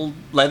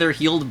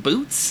heeled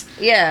boots.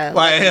 Yeah,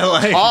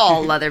 like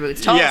tall leather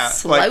boots, tall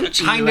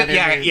slouchy leather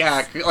boots.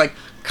 Yeah, like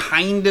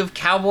kind of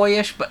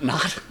cowboyish, but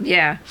not.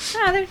 Yeah,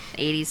 they're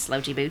 80s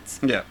slouchy boots.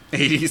 Yeah,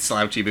 80s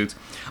slouchy boots.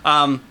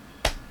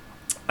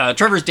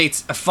 Trevor's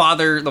date's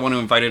father, the one who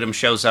invited him,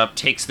 shows up,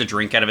 takes the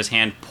drink out of his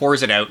hand,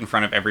 pours it out in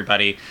front of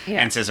everybody,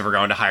 and says, if we're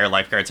going to hire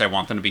lifeguards, I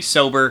want them to be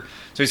sober.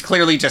 So he's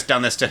clearly just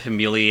done this to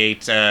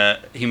humiliate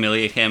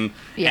him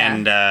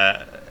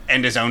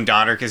and his own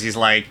daughter, because he's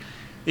like,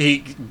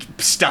 he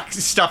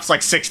stuffs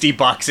like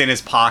 $60 in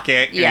his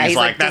pocket, and he's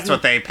like, that's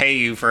what they pay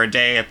you for a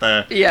day at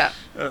the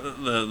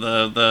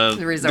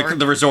resort.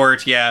 The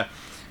resort, yeah.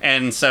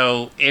 And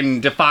so, in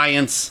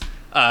defiance,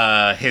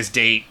 his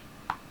date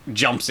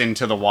jumps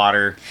into the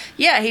water.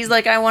 Yeah, he's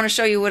like, I want to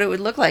show you what it would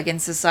look like in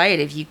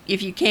society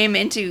if you came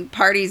into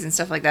parties and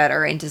stuff like that,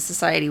 or into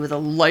society with a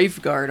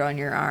lifeguard on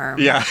your arm.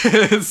 Yeah.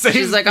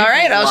 She's like, all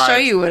right, I'll show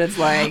you what it's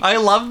like. I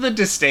love the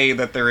disdain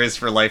that there is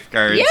for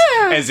lifeguards.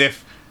 Yeah. As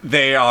if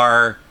they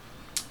are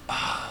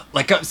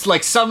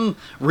like some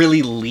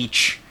really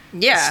leech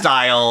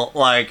style,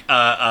 like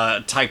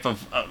type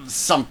of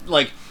some,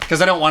 like,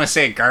 because I don't want to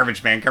say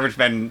garbage man. Garbage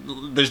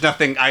man, there's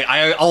nothing,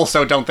 I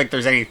also don't think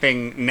there's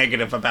anything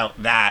negative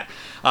about that.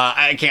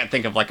 I can't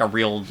think of like a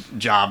real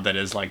job that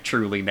is like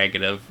truly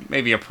negative.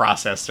 Maybe a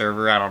process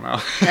server, I don't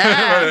know.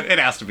 It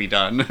has to be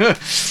done.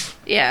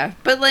 Yeah,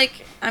 but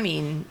like, I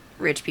mean,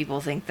 rich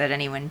people think that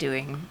anyone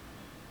doing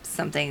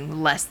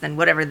something less than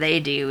whatever they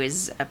do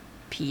is a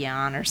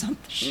peon or some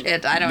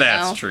shit. I don't know.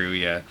 That's true,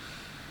 yeah.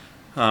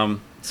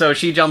 So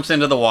she jumps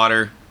into the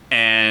water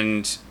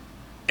and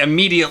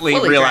immediately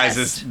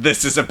realizes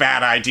this is a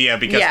bad idea,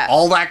 because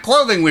all that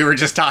clothing we were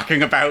just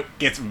talking about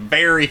gets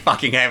very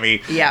fucking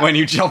heavy when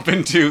you jump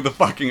into the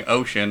fucking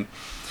ocean.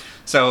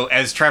 So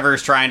as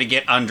Trevor's trying to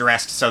get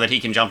undressed so that he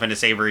can jump in to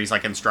save her, he's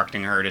like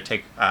instructing her to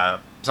take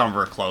some of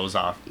her clothes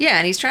off. Yeah,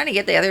 and he's trying to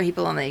get the other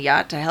people on the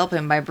yacht to help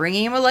him by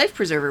bringing him a life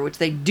preserver, which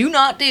they do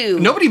not do.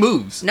 Nobody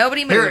moves. They're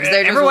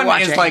everyone just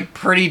watching. Is like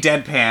pretty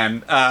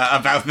deadpan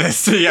about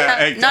this.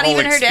 Not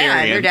even her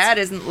dad. Her dad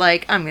isn't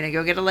like, I'm gonna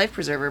go get a life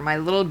preserver. My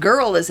little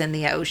girl is in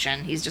the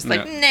ocean. He's just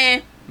like, nah.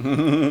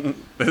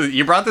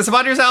 You brought this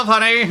upon yourself,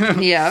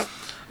 honey. Yeah.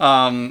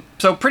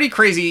 So pretty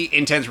crazy,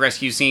 intense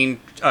rescue scene.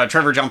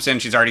 Trevor jumps in.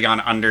 She's already gone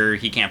under.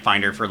 He can't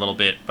find her for a little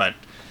bit, but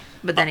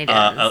then he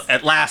does.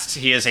 At last,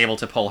 he is able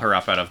to pull her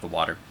up out of the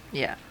water.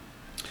 Yeah.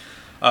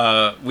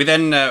 We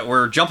then,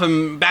 we're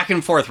jumping back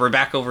and forth. We're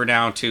back over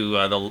now to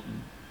the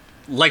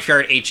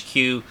lifeguard HQ,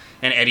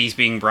 and Eddie's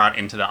being brought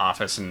into the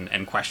office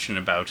and questioned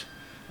about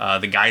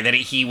the guy that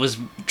he was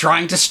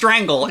trying to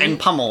strangle and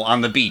pummel on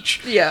the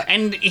beach. Yeah.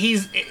 And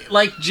he's,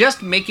 like,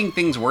 just making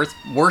things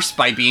worse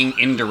by being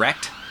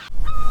indirect.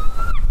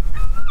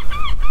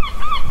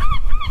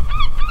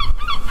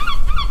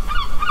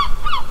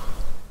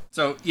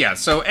 So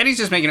Eddie's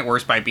just making it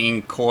worse by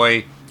being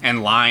coy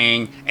and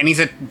lying, and he's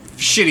a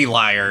shitty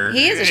liar.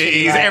 He is a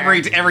shitty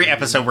liar. Every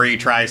episode where he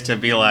tries to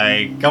be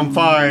like, I'm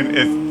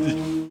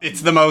fine.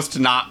 It's the most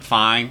not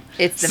fine.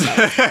 It's the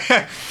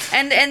most.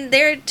 And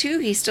there, too,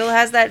 he still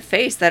has that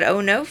face, that oh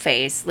no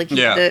face. Like,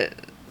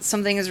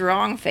 something is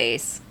wrong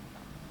face.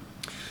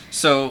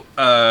 So,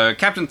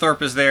 Captain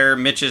Thorpe is there,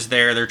 Mitch is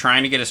there, they're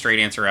trying to get a straight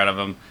answer out of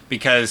him,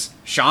 because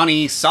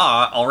Shawnee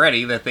saw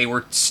already that they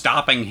were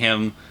stopping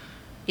him.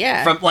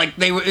 Yeah. From, like,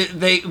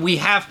 we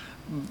have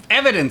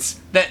evidence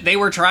that they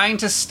were trying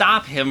to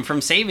stop him from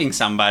saving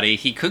somebody.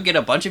 He could get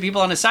a bunch of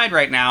people on his side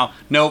right now.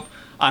 Nope.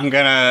 I'm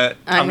gonna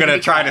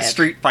try to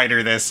Street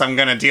Fighter this. I'm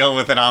gonna deal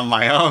with it on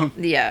my own.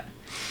 Yeah.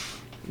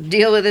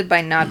 Deal with it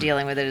by not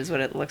dealing with it is what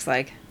it looks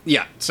like.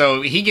 Yeah.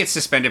 So he gets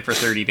suspended for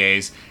 30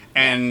 days.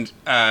 And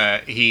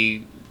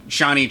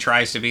Shawnee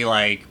tries to be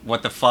like,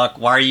 what the fuck?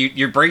 Why are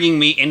you're bringing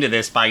me into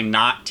this by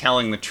not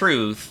telling the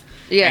truth?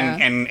 Yeah.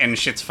 And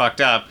shit's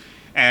fucked up.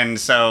 And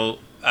so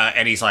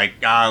Eddie's like,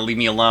 leave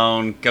me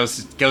alone.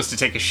 Goes to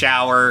take a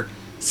shower.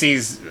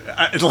 Sees,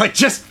 like,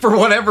 just for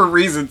whatever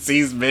reason,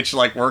 sees Mitch,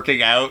 like,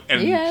 working out.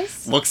 And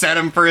looks at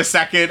him for a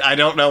second. I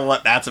don't know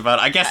what that's about.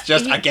 I guess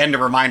just, again, to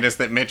remind us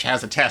that Mitch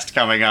has a test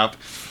coming up.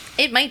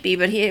 It might be,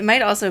 but it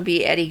might also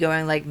be Eddie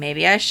going like,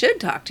 maybe I should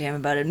talk to him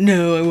about it.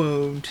 No, I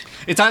won't.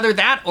 It's either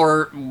that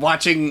or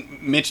watching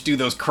Mitch do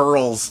those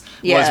curls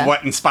was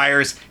what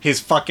inspires his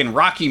fucking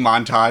Rocky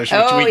montage,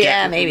 which we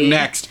get maybe.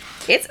 next.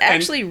 It's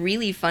actually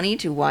really funny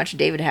to watch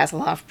David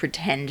Hasselhoff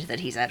pretend that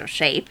he's out of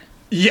shape.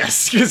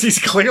 Yes, because he's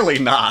clearly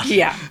not.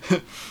 Yeah.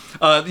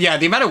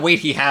 The amount of weight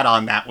he had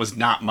on that was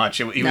not much.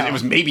 It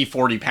was maybe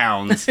 40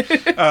 pounds.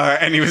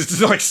 And he was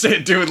just,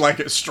 like, doing,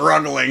 like,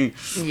 struggling.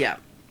 Yeah.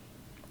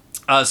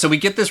 So we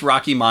get this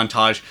Rocky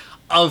montage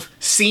of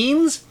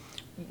scenes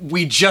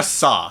we just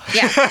saw.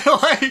 Yeah.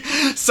 Like,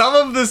 some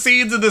of the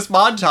scenes in this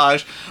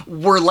montage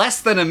were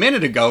less than a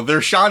minute ago.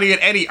 They're Shawnee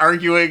and Eddie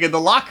arguing in the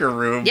locker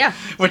room. Yeah.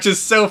 Which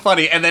is so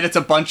funny. And then it's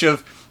a bunch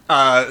of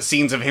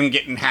scenes of him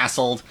getting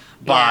hassled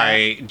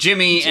by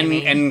Jimmy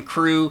and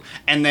crew,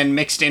 and then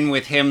mixed in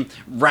with him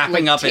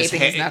wrapping up his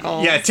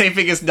knuckles. Yeah,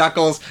 taping his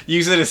knuckles,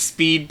 using a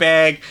speed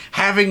bag,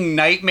 having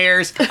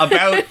nightmares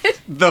about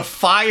the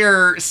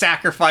fire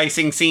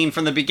sacrificing scene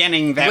from the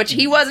beginning that which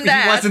he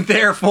wasn't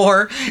there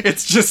for.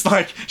 It's just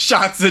like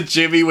shots of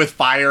Jimmy with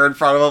fire in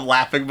front of him,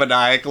 laughing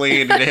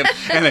maniacally, and him,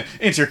 and then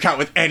intercut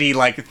with Eddie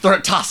like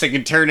tossing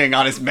and turning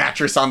on his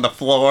mattress on the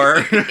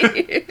floor.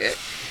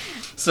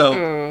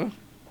 So.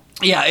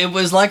 Yeah, it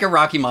was like a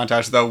Rocky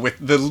montage, though, with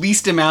the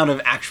least amount of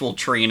actual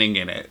training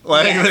in it.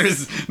 Like,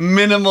 there's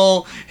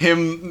minimal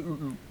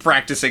him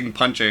practicing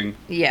punching.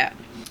 Yeah.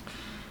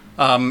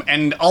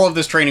 And all of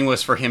this training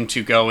was for him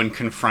to go and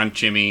confront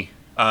Jimmy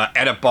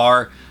at a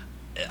bar.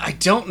 I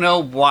don't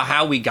know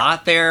how we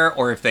got there,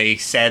 or if they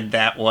said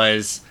that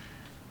was...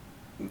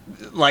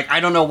 Like, I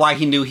don't know why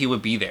he knew he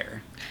would be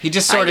there. He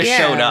just sort of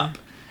showed up.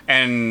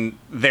 And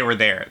they were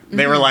there.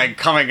 They were, like,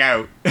 coming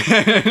out.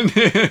 kind of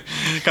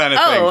thing.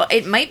 Oh,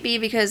 it might be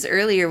because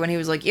earlier when he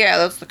was like, yeah,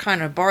 that's the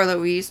kind of bar that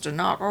we used to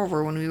knock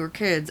over when we were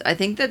kids. I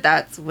think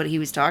that's what he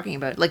was talking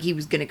about. Like, he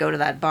was going to go to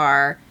that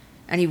bar,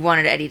 and he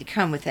wanted Eddie to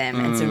come with him.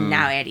 And so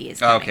now Eddie is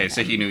coming. Okay,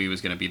 so he knew he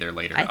was going to be there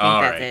later. I think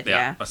that's it,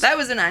 yeah. That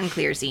was an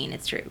unclear scene,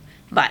 it's true.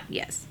 But,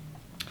 yes.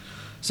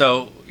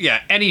 So,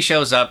 yeah, Eddie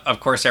shows up. Of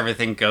course,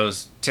 everything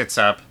goes tits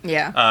up.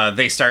 Yeah.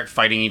 They start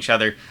fighting each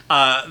other.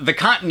 The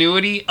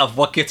continuity of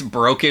what gets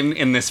broken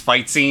in this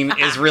fight scene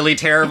is really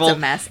terrible. It's a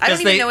mess. I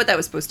don't even know what that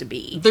was supposed to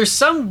be. There's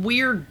some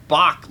weird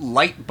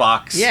light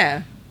box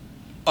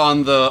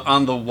on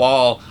the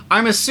wall.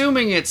 I'm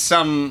assuming it's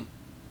some...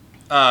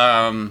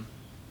 like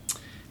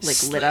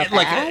lit up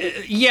ad?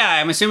 Yeah,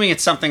 I'm assuming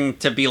it's something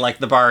to be like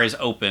the bar is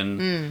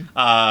open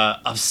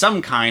of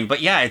some kind. But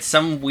yeah, it's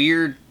some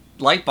weird...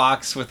 light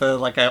box with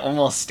a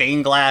almost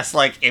stained glass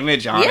like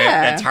image on it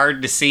that's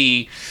hard to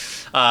see.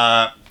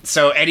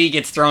 So Eddie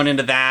gets thrown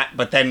into that,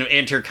 but then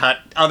intercut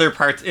other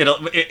parts.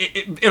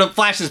 It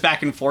flashes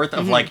back and forth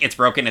of like it's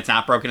broken, it's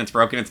not broken, it's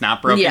broken, it's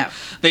not broken. Yeah.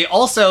 They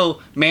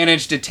also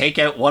managed to take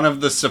out one of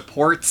the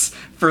supports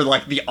for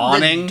like the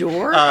awning. The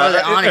door?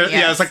 The awning,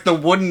 yeah, it's like the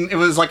wooden. It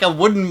was like a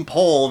wooden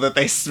pole that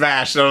they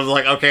smashed. So I was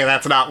like, okay,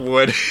 that's not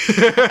wood.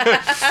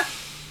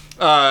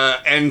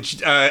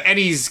 And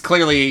Eddie's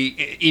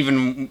clearly,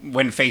 even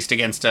when faced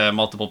against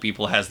multiple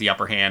people, has the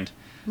upper hand.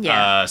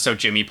 Yeah. So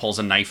Jimmy pulls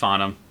a knife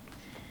on him,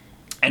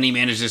 and he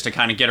manages to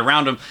kind of get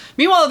around him.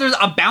 Meanwhile, there's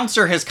a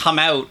bouncer has come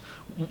out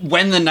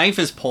when the knife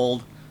is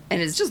pulled.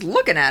 And is just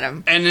looking at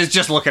him. It's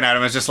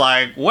just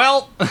like,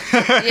 well.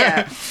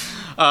 Yeah.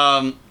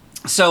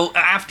 So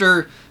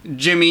after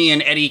Jimmy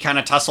and Eddie kind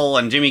of tussle,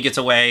 and Jimmy gets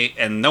away,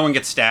 and no one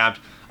gets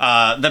stabbed,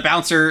 the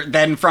bouncer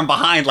then from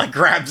behind like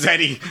grabs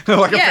Eddie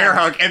like a bear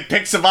hug and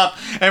picks him up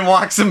and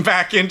walks him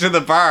back into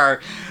the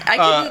bar. I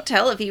couldn't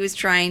tell if he was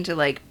trying to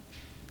like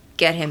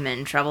get him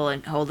in trouble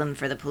and hold him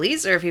for the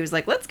police, or if he was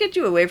like, let's get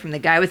you away from the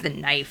guy with the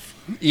knife.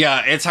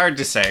 Yeah, it's hard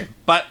to say.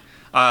 But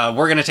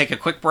we're going to take a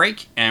quick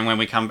break, and when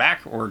we come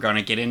back, we're going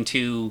to get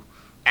into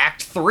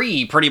Act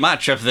 3 pretty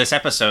much of this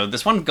episode.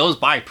 This one goes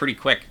by pretty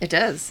quick. It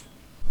does.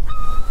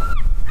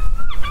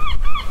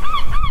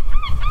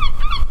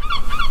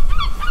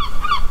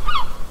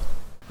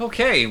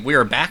 Okay, we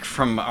are back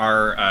from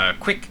our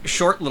quick,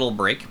 short little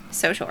break.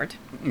 So short.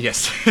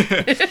 Yes.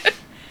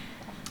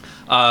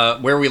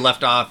 Where we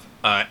left off,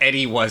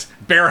 Eddie was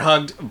bear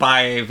hugged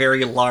by a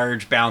very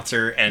large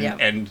bouncer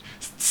and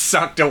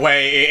sucked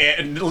away,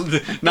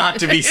 and not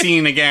to be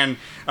seen again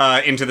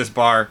into this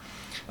bar.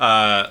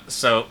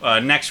 So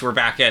next we're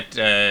back at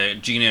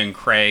Gina and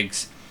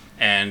Craig's,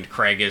 and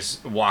Craig is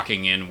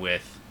walking in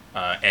with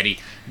Eddie.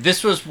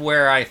 This was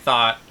where I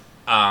thought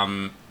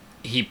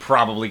he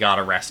probably got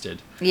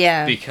arrested.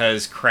 Yeah.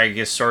 Because Craig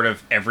is sort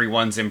of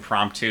everyone's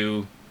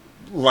impromptu,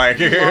 like,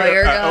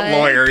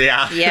 lawyer,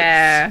 yeah.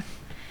 Yeah.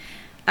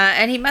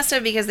 And he must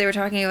have, because they were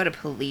talking about a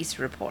police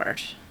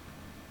report.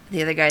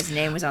 The other guy's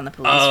name was on the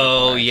police report.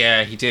 Oh,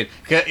 yeah, he did.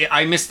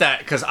 I missed that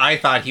because I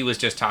thought he was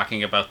just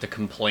talking about the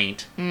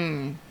complaint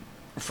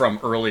from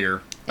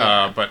earlier.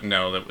 Yeah. But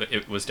no,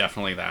 it was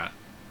definitely that.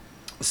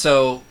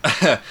 So,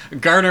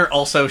 Garner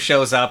also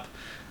shows up.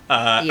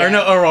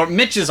 Or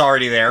Mitch is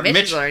already there.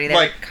 Mitch is already there,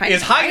 like,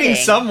 is hiding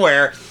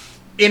somewhere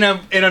in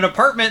an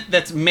apartment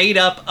that's made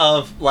up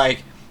of,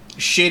 like,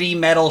 shitty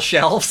metal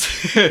shelves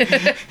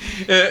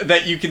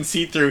that you can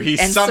see through.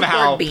 He's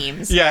somehow support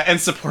beams. Yeah,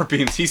 and support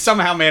beams. He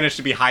somehow managed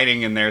to be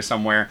hiding in there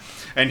somewhere,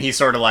 and he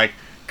sort of like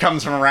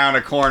comes from around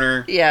a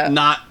corner,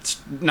 not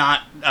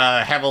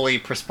heavily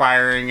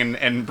perspiring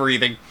and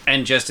breathing,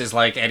 and just is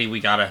like, Eddie, we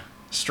gotta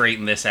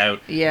straighten this out.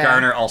 Yeah.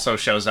 Garner also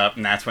shows up,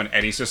 and that's when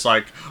Eddie's just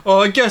like,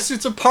 oh, I guess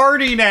it's a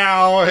party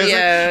now.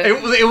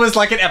 It was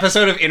like an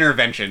episode of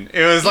Intervention.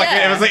 It was like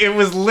it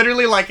was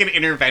literally like an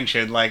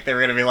intervention. Like they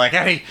were gonna be like,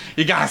 Eddie,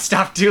 you gotta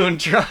stop doing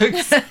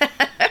drugs.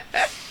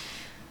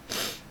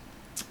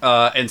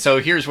 And so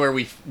here's where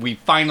we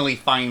finally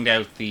find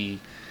out the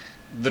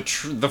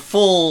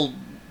full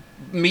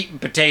meat and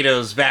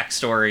potatoes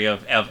backstory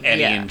of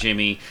Eddie and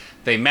Jimmy.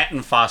 They met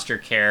in foster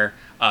care.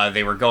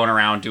 They were going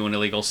around doing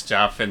illegal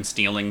stuff and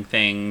stealing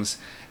things.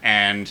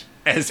 And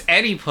as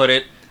Eddie put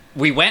it,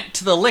 we went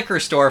to the liquor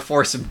store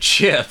for some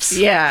chips.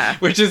 Yeah.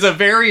 Which is a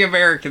very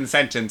American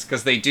sentence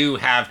because they do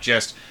have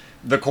just...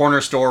 The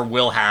corner store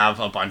will have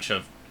a bunch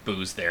of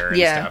booze there and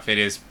stuff. It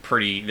is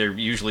pretty... They're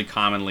usually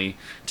commonly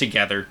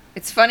together.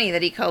 It's funny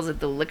that he calls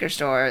it the liquor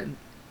store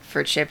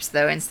for chips,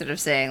 though, instead of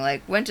saying,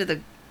 like, went to the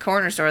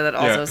corner store that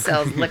also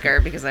sells liquor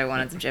because I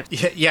wanted some chips.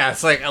 Yeah,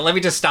 it's like, let me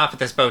just stop at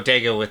this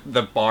bodega with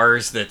the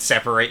bars that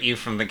separate you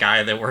from the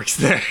guy that works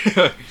there.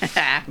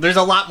 There's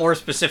a lot more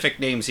specific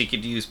names he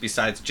could use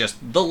besides just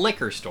the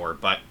liquor store,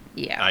 but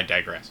I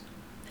digress.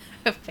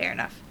 Fair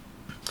enough.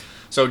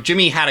 So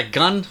Jimmy had a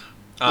gun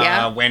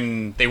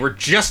when they were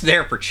just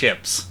there for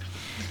chips.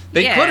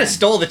 They could have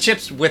stole the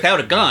chips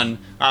without a gun.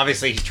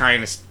 Obviously, he's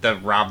trying to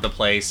rob the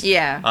place.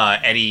 Yeah.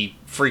 Eddie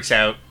freaks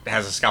out,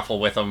 has a scuffle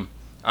with him.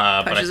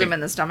 Punches him in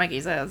the stomach, he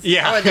says.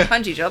 Yeah. Or they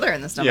punch each other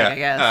in the stomach, I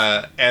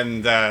guess.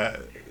 And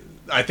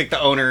I think the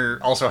owner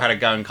also had a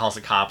gun, calls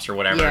the cops or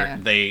whatever. Yeah.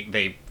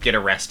 They get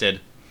arrested.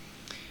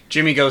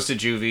 Jimmy goes to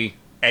juvie.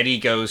 Eddie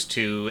goes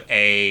to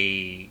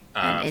a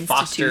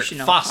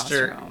institutional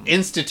foster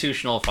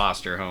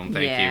home.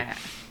 Thank you.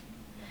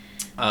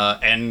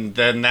 And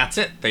then that's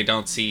it. They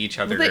don't see each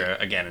other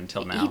again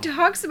until now. He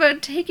talks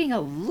about taking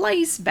a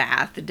lice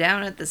bath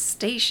down at the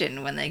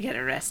station when they get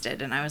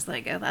arrested, and I was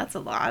like, oh, that's a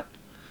lot.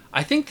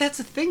 I think that's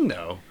a thing,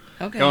 though.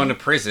 Okay. Going to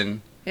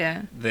prison.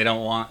 Yeah. They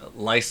don't want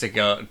lice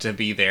to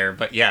be there,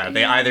 but they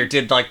either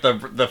did like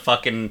the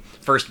fucking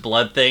First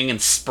Blood thing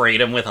and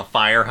sprayed him with a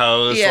fire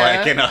hose,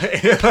 like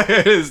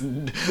his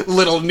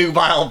little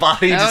nubile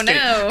body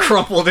get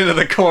crumpled into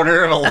the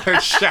corner of a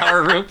large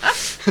shower room.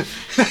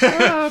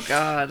 Oh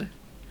God.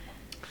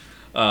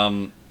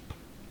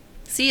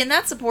 See, and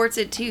that supports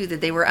it too,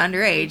 that they were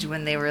underage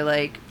when they were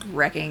like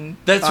wrecking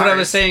That's bars. what I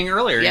was saying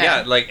earlier.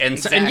 Yeah,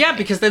 exactly.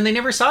 Because then they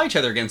never saw each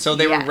other again. So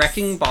they were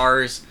wrecking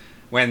bars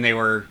when they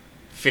were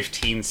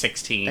 15,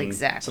 16.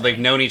 Exactly. So they've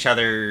known each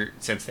other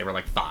since they were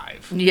like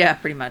 5. Yeah,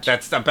 pretty much.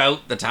 That's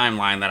about the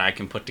timeline that I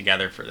can put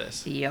together for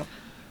this. Yep.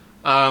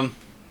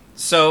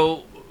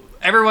 So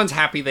everyone's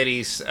happy that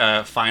he's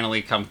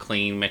finally come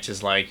clean. Mitch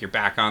is like, you're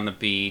back on the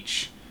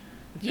beach.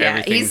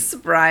 Yeah, he's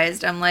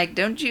surprised. I'm like,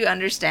 don't you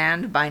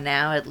understand by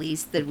now, at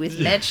least, that with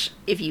Mitch,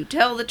 if you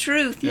tell the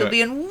truth, you'll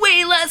be in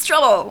way less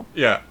trouble.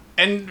 Yeah.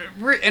 And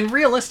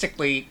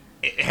realistically,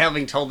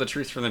 having told the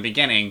truth from the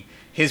beginning,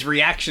 his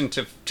reaction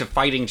to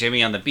fighting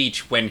Jimmy on the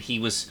beach when he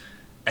was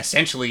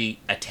essentially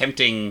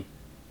attempting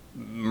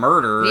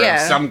murder of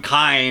some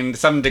kind,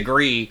 some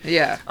degree,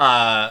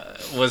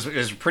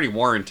 was pretty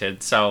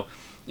warranted. So...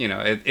 You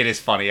know, it is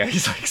funny.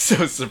 He's like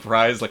so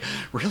surprised, like,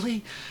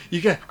 really?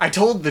 I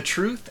told the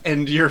truth,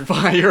 and you're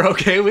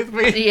okay with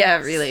me? Yeah,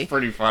 really. It's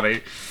pretty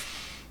funny.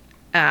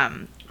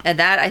 And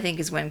that I think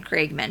is when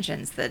Craig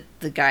mentions that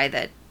the guy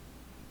that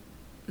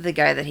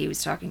he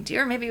was talking to,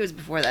 or maybe it was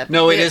before that.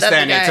 No, it is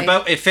then.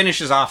 It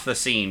finishes off the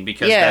scene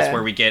because that's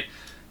where we get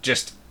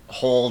just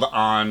hold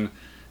on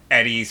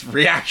Eddie's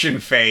reaction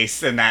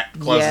face, and that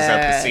closes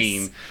out the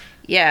scene.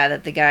 Yeah,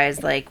 that the guy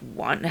is like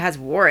has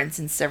warrants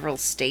in several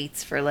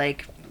states for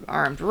like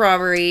armed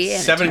robbery,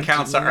 and 7 to 9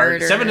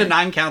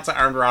 counts of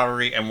armed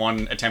robbery, and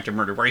 1 attempted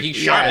murder where he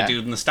shot a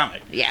dude in the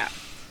stomach. Yeah.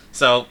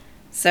 So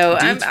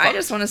I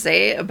just want to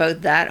say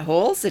about that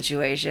whole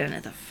situation,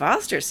 the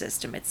foster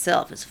system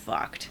itself is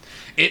fucked.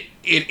 It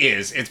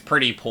is. It's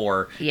pretty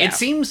poor. Yeah. It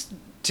seems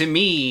to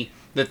me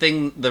the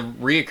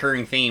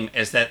reoccurring theme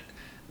is that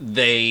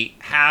they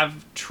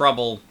have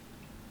trouble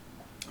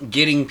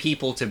getting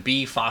people to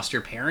be foster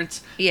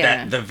parents.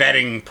 Yeah. That the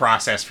vetting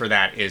process for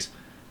that is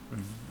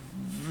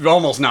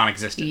almost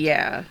non-existent.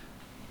 Yeah.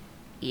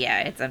 Yeah,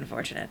 it's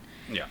unfortunate.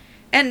 Yeah.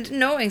 And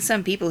knowing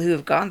some people who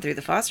have gone through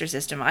the foster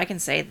system, I can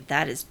say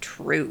that is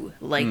true.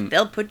 Like,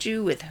 they'll put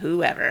you with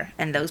whoever,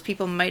 and those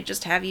people might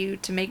just have you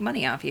to make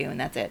money off you, and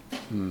that's it.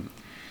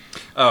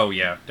 Oh,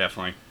 yeah,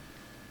 definitely.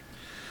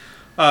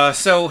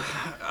 So,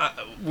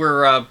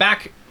 we're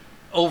back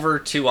over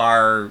to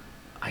our,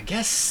 I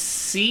guess,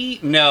 C?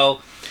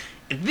 No.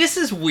 This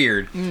is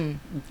weird.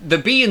 The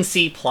B and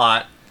C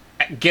plot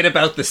get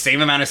about the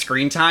same amount of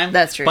screen time.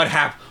 That's true. But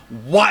have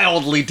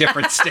wildly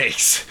different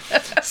stakes.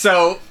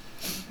 So,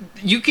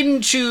 you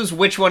can choose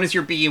which one is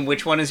your B and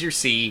which one is your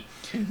C.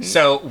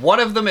 So, one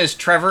of them is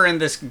Trevor and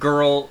this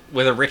girl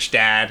with a rich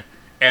dad,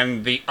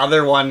 and the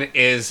other one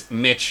is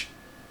Mitch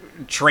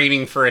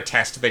training for a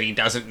test that he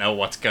doesn't know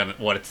what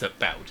it's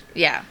about.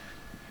 Yeah.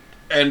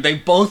 And they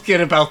both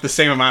get about the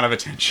same amount of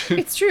attention.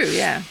 It's true,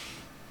 yeah.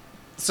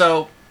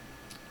 So,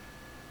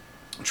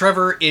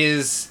 Trevor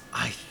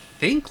I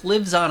think,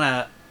 lives on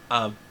a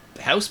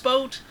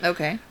houseboat.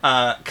 Okay.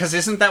 Because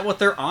isn't that what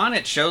they're on?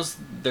 It shows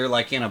they're,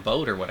 like, in a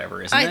boat or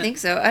whatever, isn't it? I think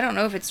so. I don't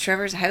know if it's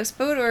Trevor's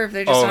houseboat or if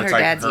they're just on her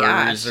dad's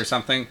yacht. Or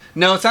something.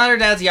 No, it's not her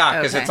dad's yacht,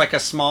 because Okay. it's, like, a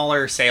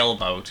smaller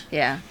sailboat.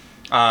 Yeah.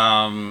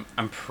 I'm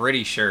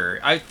pretty sure.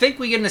 I think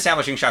we get an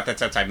establishing shot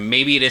that's outside.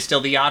 Maybe it is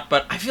still the yacht,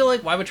 but I feel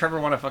like why would Trevor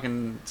want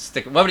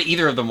to why would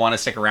either of them want to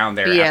stick around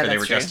there after they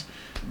were just,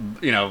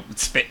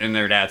 spitting in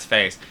their dad's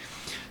face?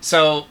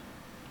 So,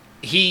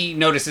 he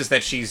notices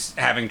that she's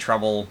having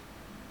trouble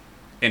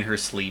in her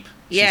sleep.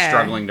 She's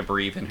struggling to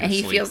breathe in her sleep. And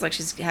he feels like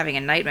she's having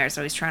a nightmare,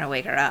 so he's trying to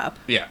wake her up.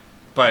 Yeah.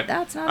 But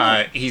that's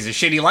not he's a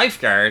shitty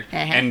lifeguard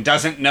and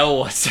doesn't know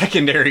what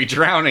secondary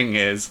drowning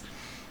is.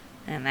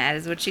 And that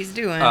is what she's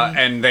doing.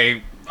 And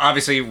they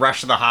obviously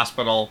rush to the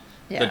hospital.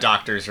 Yeah. The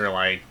doctors are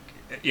like,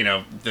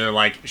 they're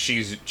like,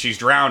 she's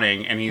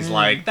drowning. And he's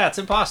like, that's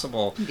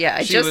impossible. Yeah,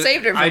 I just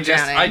saved her from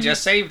drowning. I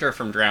just saved her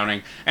from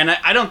drowning. And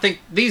I don't think,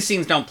 these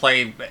scenes don't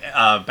play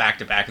back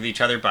to back with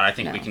each other, but I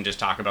think we can just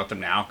talk about them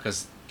now,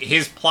 because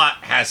his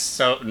plot has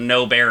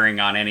no bearing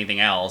on anything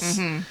else.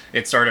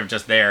 It's sort of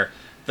just there.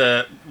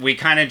 We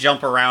kind of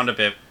jump around a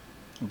bit,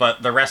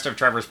 but the rest of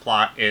Trevor's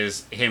plot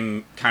is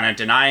him kind of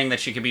denying that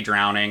she could be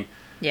drowning.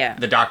 Yeah.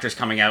 The doctor's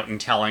coming out and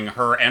telling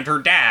her and her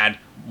dad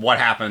what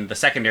happened, the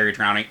secondary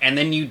drowning, and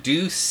then you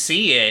do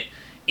see it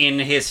in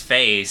his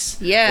face.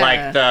 Yeah.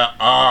 Like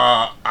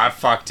I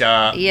fucked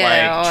up.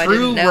 Yeah, like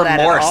true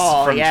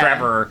remorse from yeah.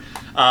 Trevor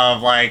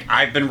of like,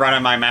 I've been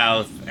running my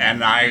mouth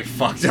and I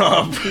fucked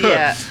up.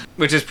 Yeah.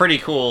 Which is pretty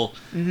cool.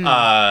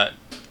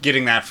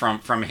 Getting that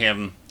from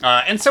him.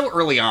 And so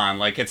early on,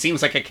 like, it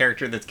seems like a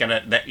character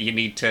that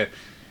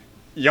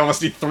you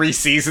almost need 3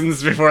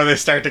 seasons before they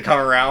start to come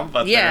around,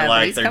 but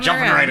they're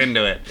jumping right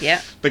into it.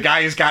 Yeah. The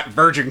guy who's got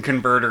Virgin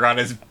Converter on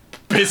his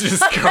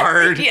business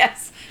card.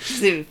 Yes.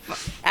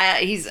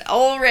 He's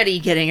already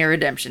getting a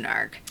redemption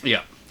arc.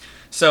 Yeah.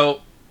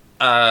 So,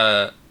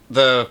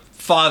 the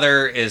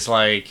father is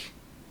like,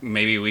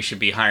 maybe we should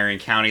be hiring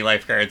county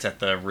lifeguards at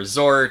the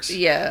resort.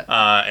 Yeah.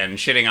 And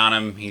shitting on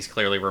him. He's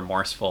clearly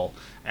remorseful.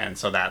 And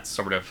so that's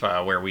sort of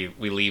where we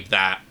leave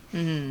that.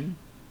 Mm-hmm.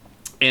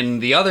 In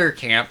the other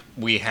camp,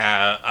 we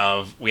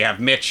have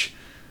Mitch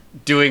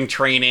doing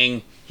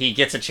training. He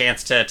gets a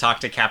chance to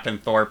talk to Captain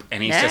Thorpe,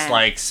 and he's just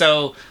like,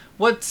 "So,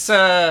 what's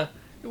going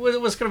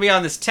to be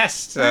on this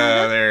test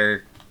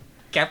there,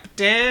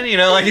 Captain?"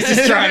 Like he's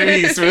just trying to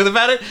be smooth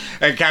about it.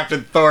 And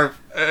Captain Thorpe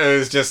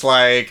is just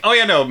like, "Oh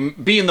yeah, no,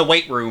 be in the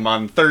weight room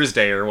on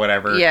Thursday or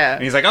whatever." Yeah.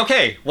 And he's like,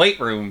 "Okay, weight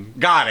room,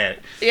 got it."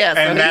 Yeah.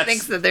 And so he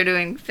thinks that they're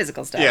doing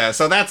physical stuff. Yeah.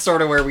 So that's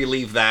sort of where we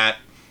leave that.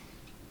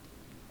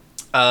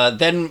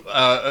 Then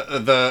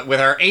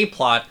with our A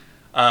plot,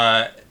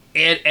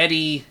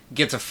 Eddie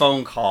gets a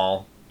phone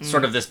call,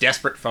 sort of this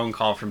desperate phone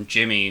call from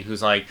Jimmy,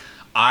 who's like,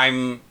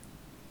 "I'm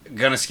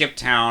gonna skip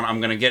town. I'm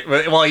gonna get."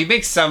 Well, he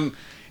makes some.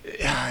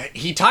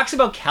 He talks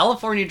about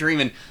California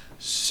Dreamin'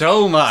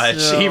 so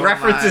much. He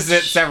references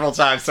it several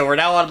times. So we're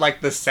now on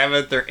like the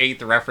 7th or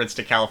 8th reference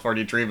to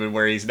California Dreamin',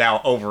 where he's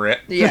now over it.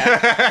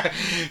 Yeah.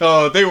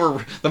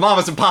 The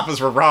mamas and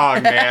papas were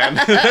wrong, man.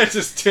 I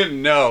just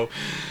didn't know.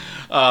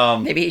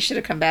 Maybe he should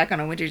have come back on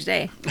a winter's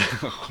day.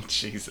 Oh,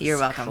 Jesus. You're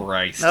welcome.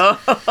 Christ.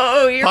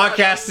 Oh, you're Podcast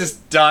welcome. is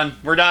done.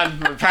 We're done.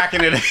 We're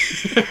packing it.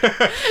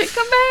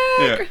 Come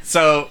back. Yeah.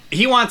 So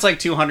he wants like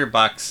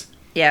 $200.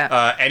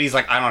 Yeah. Eddie's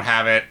like, I don't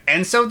have it.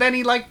 And so then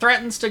he like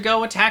threatens to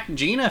go attack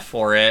Gina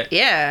for it.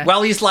 Yeah.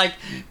 While he's like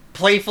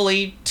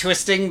playfully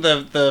twisting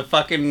the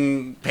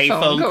fucking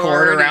payphone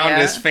cord around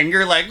his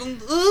finger, like,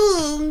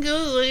 ooh,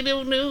 go? I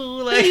don't know.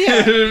 Like,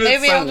 yeah.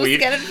 Maybe so I'll just weird.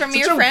 get it from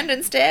your friend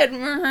instead.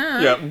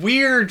 Yeah,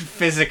 weird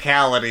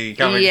physicality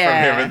coming from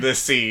him in this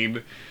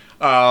scene.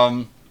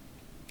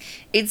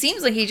 It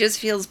seems like he just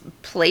feels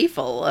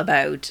playful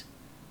about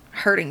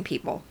hurting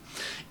people.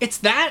 It's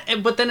that,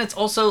 but then it's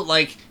also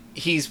like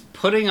he's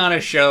putting on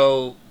a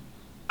show.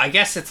 I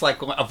guess it's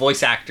like a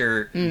voice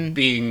actor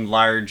being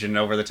large and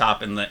over the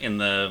top in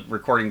the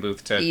recording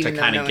booth to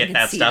kind of get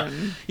that stuff.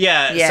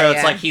 Yeah, so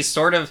it's like he's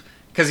sort of,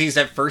 because he's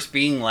at first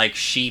being like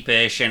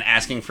sheepish and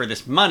asking for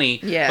this money,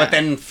 but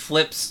then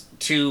flips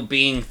to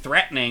being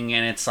threatening,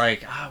 and it's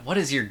like, what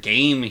is your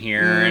game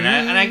here? And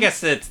I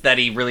guess it's that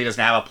he really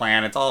doesn't have a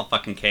plan. It's all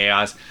fucking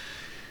chaos.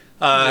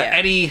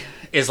 Eddie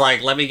is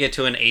like, let me get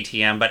to an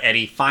ATM, but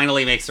Eddie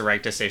finally makes the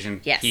right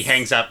decision. Yes. He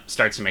hangs up,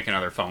 starts to make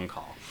another phone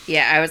call.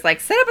 Yeah, I was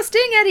like, set up a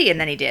sting, Eddie, and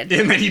then he did.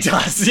 And then he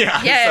does,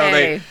 yeah.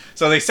 Yay.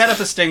 So they set up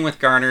a sting with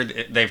Garner.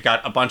 They've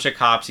got a bunch of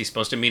cops. He's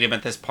supposed to meet him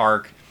at this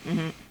park.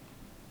 Mm-hmm.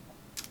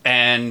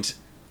 And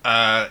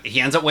he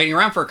ends up waiting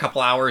around for a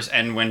couple hours,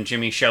 and when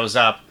Jimmy shows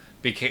up,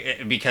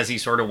 because he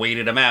sort of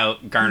waited him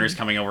out, Garner's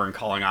coming over and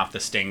calling off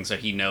the sting, so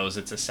he knows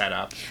it's a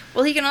setup.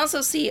 Well, he can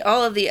also see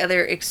all of the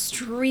other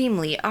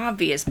extremely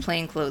obvious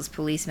plainclothes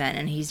policemen,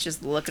 and he's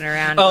just looking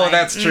around. Oh,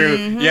 that's true.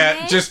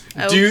 Yeah, just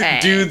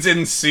dudes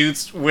in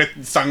suits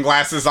with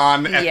sunglasses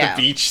on at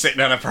the beach, sitting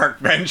on a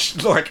park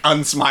bench, like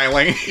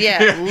unsmiling.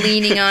 Yeah,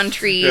 leaning on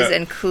trees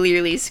and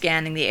clearly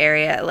scanning the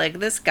area. Like,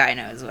 this guy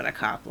knows what a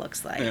cop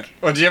looks like. Yeah.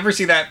 Well, did you ever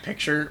see that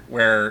picture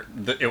where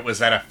it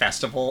was at a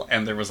festival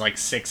and there was like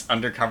 6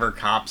 undercover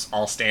cops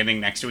all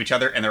standing next to each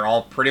other, and they're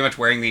all pretty much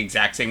wearing the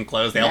exact same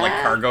clothes. They all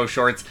like cargo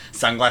shorts,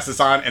 sunglasses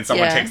on, and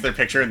someone takes their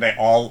picture, and they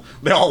all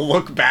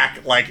look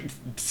back like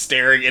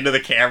staring into the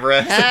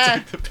camera to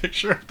take the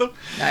picture of them.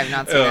 I've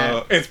not seen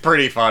that. It's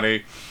pretty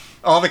funny.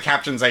 All the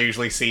captions I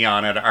usually see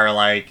on it are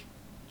like,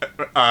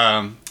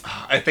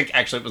 I think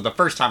actually it was the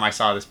first time I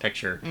saw this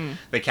picture.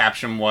 The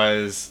caption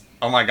was,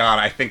 "Oh my god,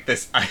 I think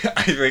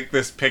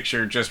this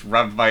picture just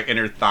rubbed my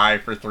inner thigh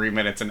for 3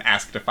 minutes and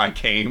asked if I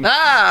came."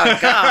 Oh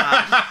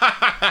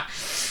god.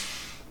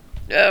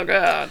 Oh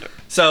god.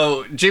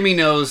 So Jimmy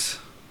knows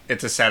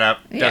it's a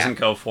setup, doesn't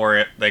go for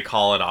it, they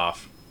call it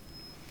off.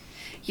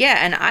 Yeah,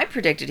 and I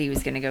predicted he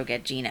was going to go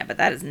get Gina, but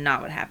that is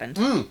not what happened.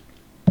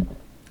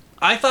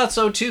 I thought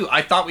so too.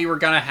 I thought we were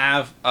going to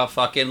have a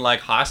fucking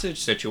like hostage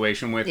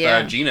situation with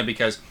Gina,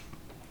 because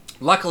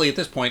luckily, at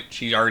this point,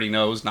 she already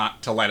knows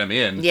not to let him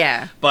in.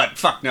 Yeah. But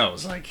fuck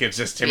knows. Like, it's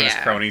just him and his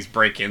cronies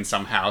break in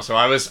somehow. So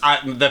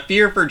the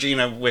fear for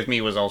Gina with me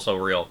was also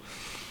real.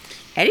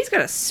 Eddie's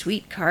got a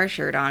sweet car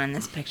shirt on in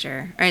this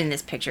picture. Or in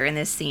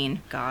this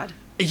scene. God.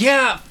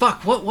 Yeah,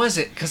 fuck, what was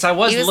it? Because I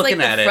was looking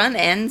at it. The front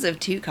ends of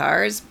 2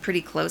 cars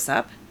pretty close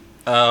up.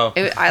 Oh.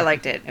 I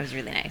liked it. It was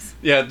really nice.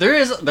 Yeah,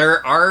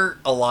 there are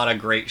a lot of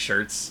great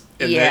shirts.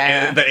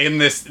 In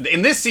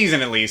this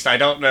season, at least. I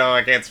don't know,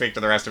 I can't speak to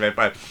the rest of it,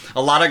 but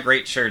a lot of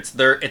great shirts.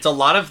 It's a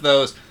lot of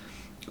those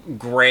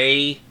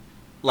gray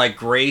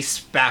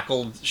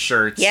spackled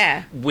shirts.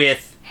 Yeah.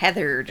 With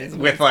heathered. Is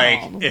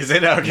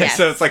it? Okay, yes.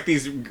 So it's like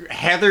these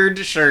heathered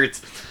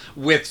shirts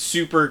with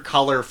super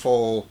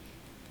colorful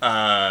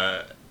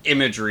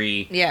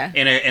imagery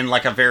in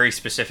like a very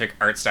specific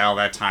art style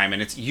that time,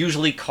 and it's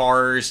usually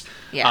cars,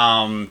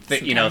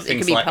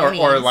 things like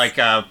or like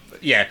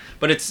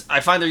but I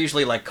find they're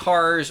usually like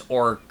cars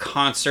or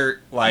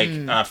concert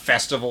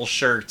festival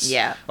shirts.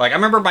 Yeah, like I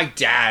remember my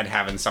dad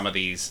having some of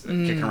these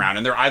kicking around,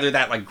 and they're either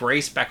that like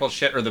gray speckled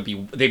shit or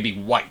they'd be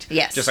white.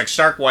 Yes, just like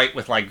stark white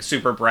with like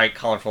super bright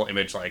colorful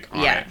image like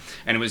on it,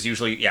 and it was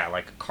usually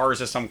like cars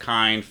of some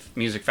kind,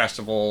 music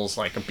festivals,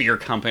 like a beer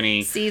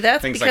company. See,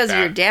 that's because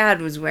your dad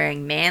was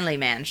wearing manly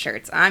man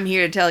shirts. I'm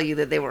here to tell you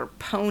that they were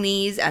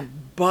ponies and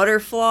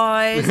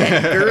butterflies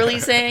and girly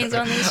sayings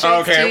on these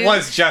shirts. Okay, too. It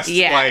was just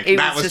like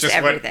that was just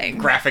everything.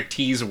 What graphic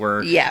tees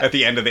were at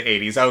the end of the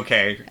 80s.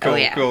 Okay, cool,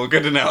 cool,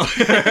 good to know.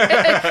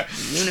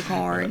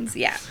 Unicorns,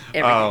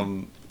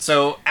 everything.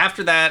 So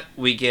after that,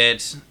 we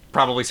get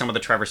probably some of the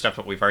Trevor stuff,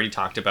 but we've already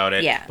talked about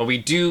it. Yeah. But we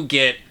do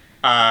get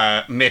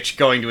Mitch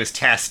going to his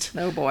test.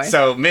 Oh boy.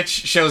 So Mitch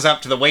shows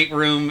up to the weight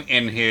room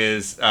in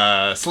his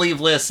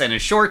sleeveless and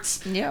his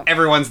shorts. Yep.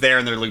 Everyone's there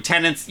in their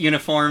lieutenant's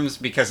uniforms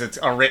because it's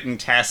a written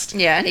test.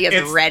 Yeah, and he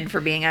gets red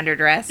for being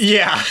underdressed.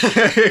 Yeah,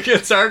 it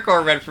gets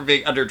hardcore red for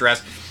being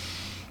underdressed.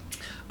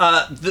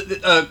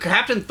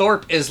 Captain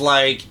Thorpe is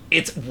like,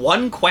 it's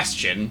one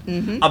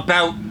question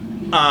about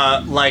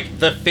like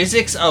the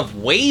physics of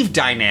wave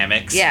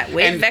dynamics. Yeah,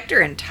 wave vector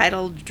and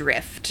tidal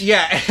drift.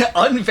 Yeah,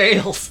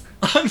 unveils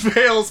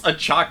a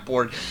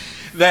chalkboard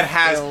that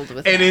has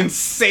an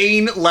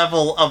insane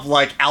level of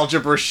like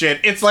algebra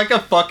shit. It's like a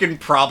fucking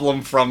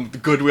problem from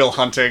Good Will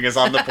Hunting is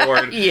on the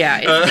board. Yeah,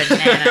 it's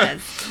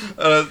bananas.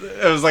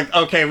 It was like,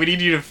 okay, we need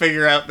you to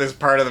figure out this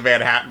part of the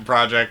Manhattan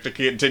Project to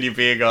continue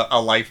being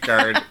a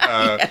lifeguard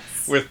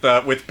with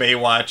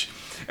Baywatch.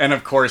 And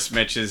of course,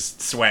 Mitch is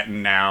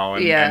sweating now,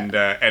 and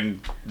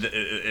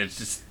it's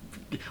just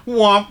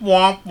womp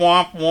womp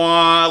womp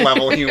womp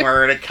level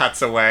humor, and it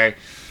cuts away.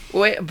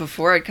 Wait,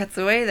 before it cuts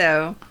away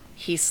though,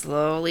 He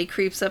slowly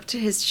creeps up to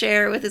his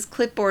chair with his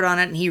clipboard on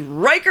it, and he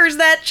Rikers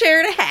that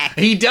chair to heck.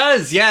 He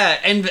does, yeah.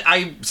 And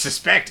I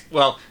suspect,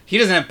 well, he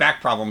doesn't have back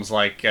problems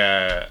like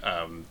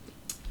Jonathan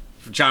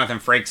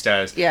Frakes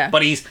does. Yeah.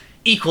 But he's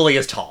equally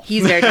as tall.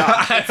 He's very tall.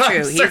 It's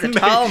true. He's a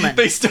tall man.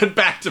 They stood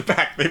back to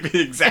back. They'd be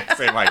the exact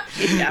same height.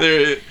 Yeah.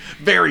 They're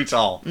very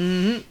tall.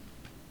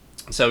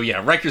 Mm-hmm. So,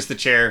 yeah, Rikers the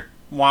chair.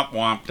 Womp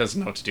womp. Doesn't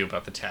know what to do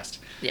about the test.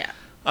 Yeah.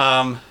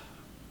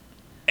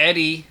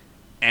 Eddie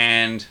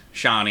and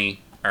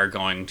Shawnee are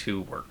going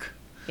to work.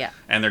 Yeah.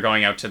 And they're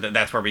going out to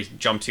that's where we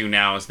jump to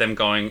now, is them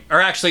going,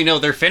 or actually, no,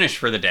 they're finished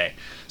for the day.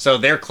 So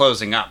they're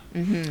closing up.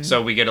 Mm-hmm.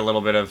 So we get a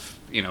little bit of,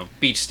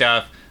 beach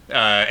stuff.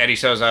 Eddie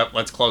shows up,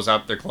 let's close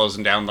up. They're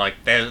closing down, like,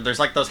 there's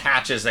like those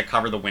hatches that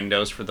cover the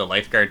windows for the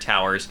lifeguard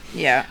towers.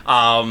 Yeah.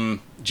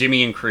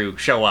 Jimmy and crew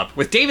show up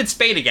with David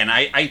Spade again.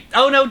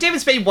 Oh no, David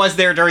Spade was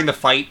there during the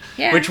fight,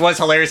 which was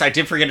hilarious. I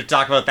did forget to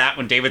talk about that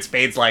when David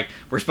Spade's like,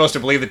 we're supposed to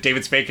believe that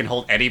David Spade can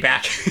hold Eddie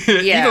back.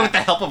 Yeah. Even with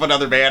the help of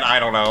another man, I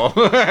don't know.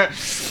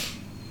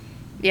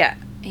 Yeah.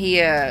 He,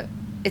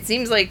 it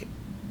seems like,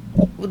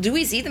 well, do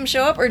we see them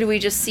show up, or do we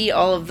just see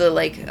all of the,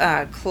 like,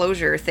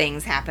 closure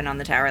things happen on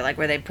the tower, like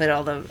where they put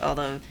all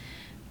the,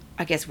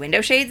 I guess,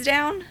 window shades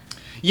down?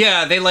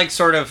 Yeah, they, like,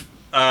 sort of,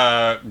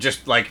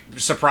 just, like,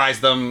 surprise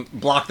them,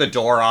 block the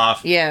door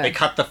off. Yeah. They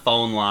cut the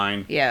phone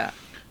line. Yeah.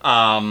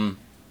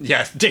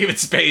 Yes, David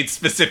Spade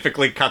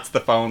specifically cuts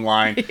the phone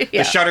line.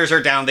 Yeah. The shutters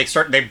are down.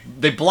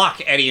 They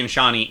block Eddie and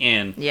Shawnee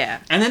in. Yeah.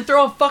 And then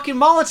throw a fucking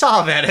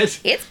Molotov at it.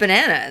 It's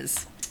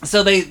bananas.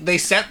 So they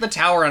set the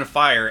tower on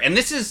fire, and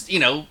this is,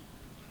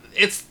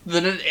 it's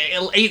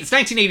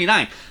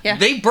 1989. Yeah.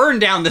 They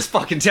burned down this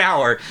fucking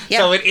tower. Yeah.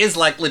 So it is,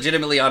 like,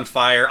 legitimately on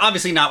fire.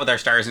 Obviously not with our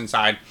stars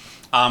inside,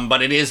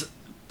 but it is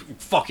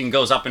fucking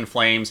goes up in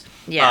flames.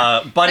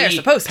 Yeah. Buddy, they're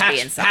supposed to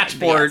be inside.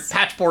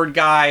 patchboard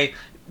guy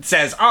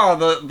says,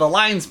 oh, the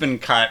line's been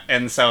cut,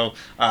 and so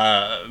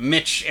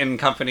Mitch and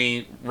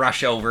company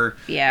rush over,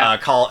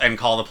 call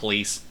the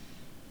police.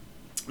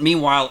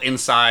 Meanwhile,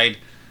 inside,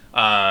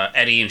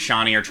 Eddie and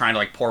Shawnee are trying to,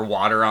 like, pour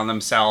water on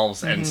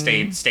themselves and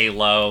stay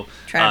low.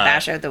 Trying to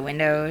bash out the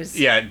windows.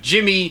 Yeah,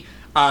 Jimmy,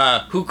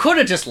 who could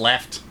have just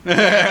left,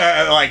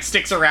 like,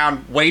 sticks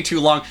around way too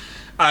long.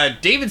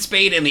 David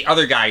Spade and the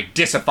other guy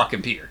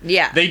dis-a-fucking-peer.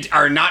 Yeah. They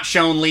are not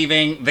shown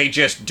leaving. They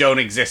just don't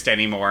exist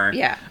anymore.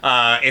 Yeah.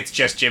 It's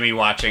just Jimmy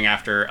watching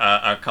after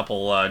a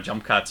couple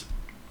jump cuts.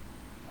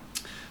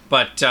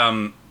 But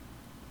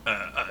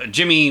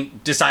Jimmy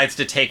decides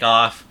to take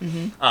off.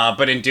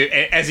 But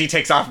as he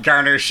takes off,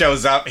 Garner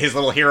shows up. His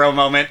little hero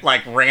moment,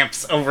 like,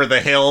 ramps over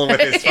the hill with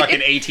his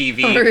fucking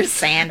ATV. Over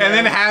sand. And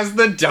then has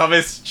the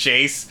dumbest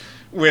chase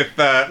with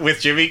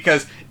Jimmy,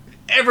 because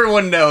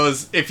everyone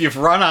knows if you've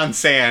run on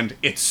sand,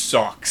 it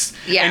sucks.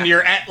 Yeah. And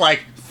you're at,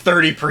 like,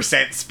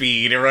 30%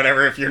 speed or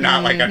whatever if you're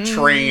not, like, a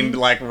trained,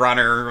 like,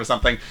 runner or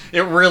something.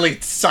 It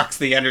really sucks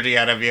the energy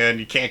out of you, and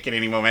you can't get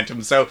any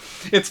momentum. So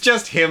it's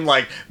just him,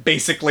 like,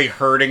 basically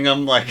hurting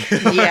him, like...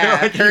 Yeah,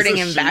 like hurting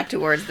him back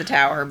towards the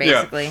tower,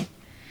 basically.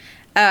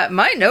 Yeah.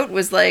 My note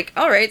was like,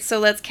 all right, so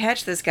let's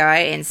catch this guy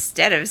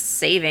instead of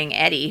saving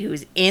Eddie,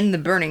 who's in the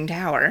burning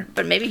tower.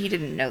 But maybe he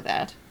didn't know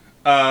that.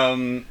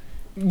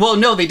 Well,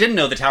 no, they didn't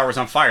know the tower was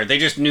on fire. They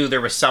just knew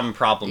there was some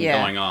problem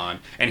going on.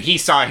 And he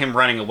saw him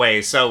running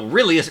away. So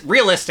really,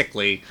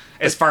 realistically,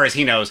 as far as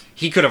he knows,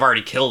 he could have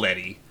already killed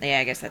Eddie. Yeah,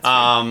 I guess that's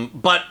true.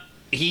 But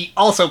he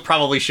also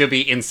probably should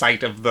be in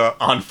sight of the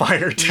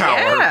on-fire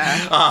tower.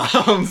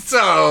 Yeah.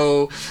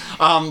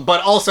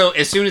 But also,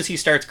 as soon as he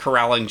starts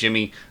corralling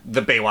Jimmy,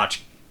 the Baywatch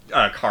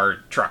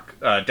truck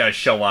does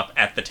show up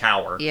at the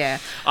tower. Yeah.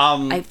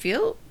 I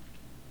feel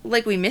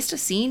like we missed a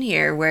scene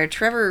here where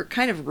Trevor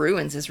kind of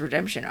ruins his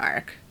redemption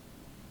arc.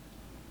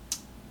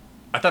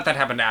 I thought that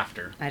happened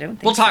after. I don't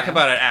think We'll talk so.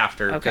 about it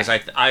after, because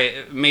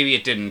I maybe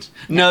it didn't.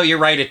 No, you're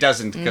right, it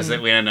doesn't, because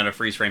we ended on a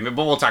freeze frame, but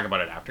we'll talk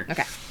about it after.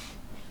 Okay.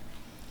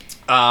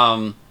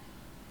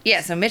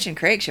 Yeah, so Mitch and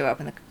Craig show up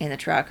in the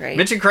truck, right?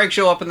 Mitch and Craig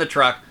show up in the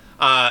truck.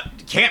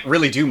 Can't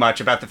really do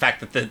much about the fact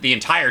that the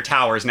entire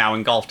tower is now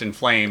engulfed in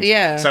flames.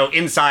 Yeah. So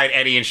inside,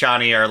 Eddie and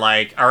Shawnee are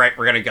like, all right,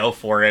 we're going to go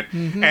for it.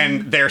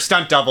 And their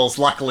stunt doubles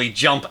luckily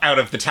jump out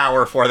of the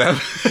tower for them.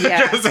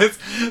 Yeah.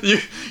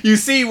 you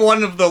see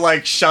one of the,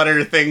 like,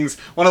 shutter things,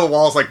 one of the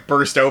walls, like,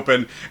 burst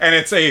open, and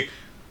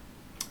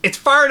it's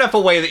far enough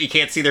away that you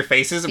can't see their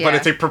faces, but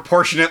it's a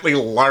proportionately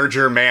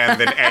larger man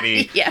than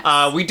Eddie.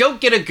 Yes. We don't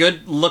get a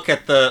good look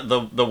at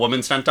the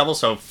woman stunt double,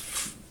 so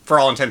for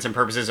all intents and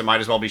purposes, it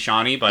might as well be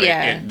Shawnee, but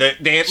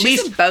they at least...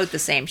 She's both the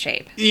same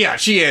shape. Yeah,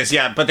 she is,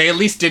 but they at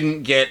least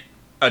didn't get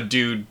a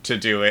dude to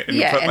do it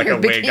and put, like, a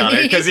wig on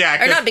it.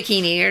 Or not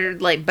bikini, or,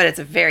 like, but it's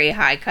a very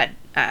high-cut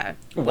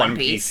one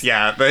piece.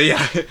 Yeah, but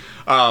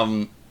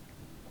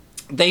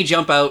they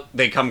jump out,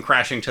 they come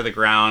crashing to the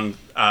ground.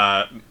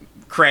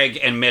 Craig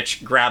and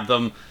Mitch grab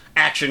them.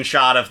 Action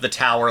shot of the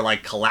tower,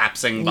 like,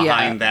 collapsing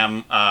behind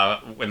them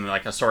in,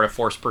 like, a sort of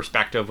forced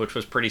perspective, which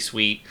was pretty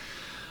sweet.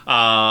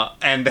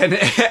 And then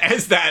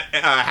as that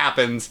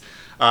happens,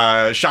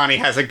 Shawnee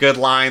has a good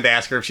line. They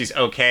ask her if she's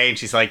okay, and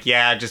she's like,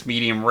 yeah, just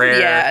medium rare.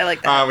 Yeah, I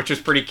like that. Which was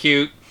pretty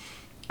cute.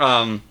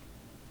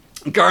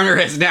 Garner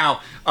has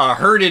now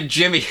herded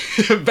Jimmy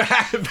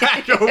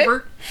back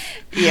over.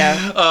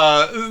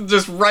 Yeah.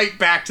 Just right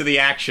back to the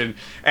action.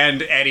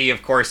 And Eddie,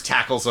 of course,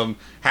 tackles him,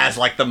 has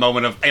like the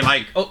moment of,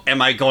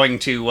 am I going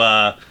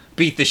to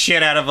beat the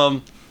shit out of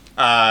him?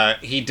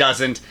 He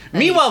doesn't.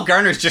 Meanwhile,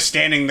 Garner's just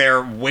standing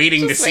there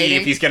waiting to see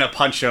if he's going to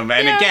punch him.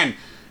 And again,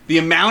 the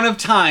amount of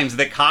times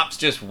that cops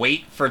just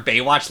wait for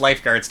Baywatch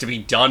lifeguards to be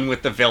done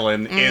with the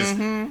villain is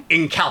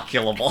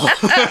incalculable.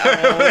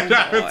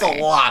 It's a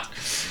lot.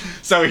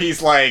 So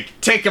he's like,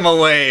 take him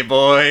away,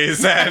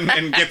 boys,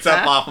 and gets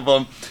up off of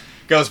him,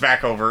 goes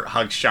back over,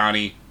 hugs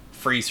Shawnee,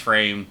 freeze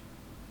frame,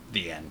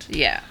 the end.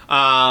 Yeah.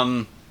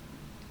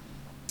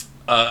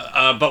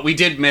 But we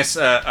did miss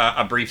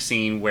a brief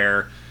scene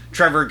where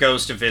Trevor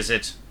goes to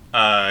visit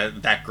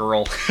that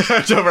girl.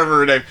 I don't remember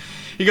her name.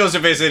 He goes to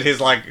visit his,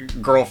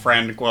 like,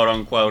 girlfriend, quote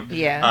unquote.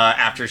 Yeah.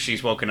 After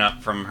she's woken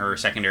up from her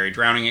secondary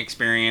drowning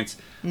experience.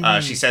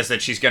 She says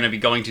that she's going to be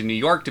going to New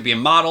York to be a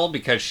model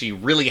because she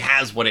really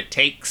has what it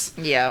takes.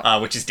 Yeah.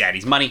 Which is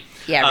daddy's money.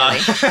 Yeah,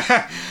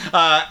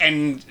 really.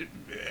 And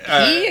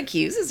he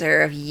accuses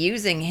her of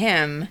using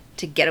him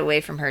to get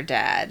away from her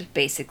dad,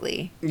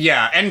 basically.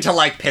 Yeah, and to,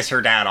 like, piss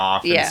her dad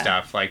off and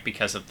stuff, like,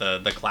 because of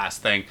the class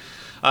thing.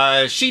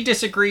 She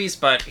disagrees,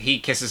 but he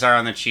kisses her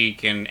on the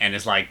cheek and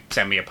is like,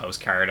 send me a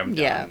postcard, I'm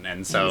done.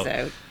 And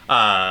so,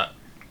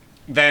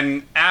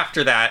 then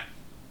after that,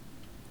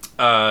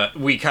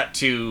 we cut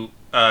to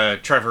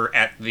Trevor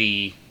at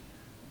the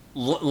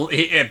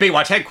at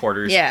Baywatch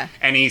headquarters. Yeah.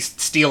 And he's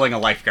stealing a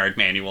lifeguard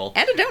manual.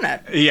 And a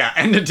donut. Yeah,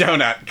 and a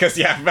donut. Because,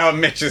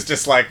 Mitch is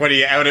just like, what are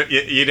you out of,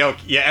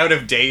 you out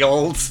of day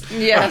olds?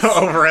 Yes.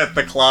 Over at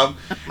the club.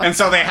 And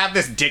so they have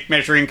this dick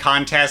measuring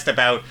contest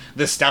about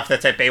the stuff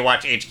that's at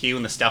Baywatch HQ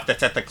and the stuff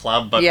that's at the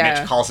club. But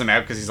Mitch calls him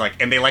out because he's like,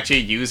 and they let you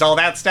use all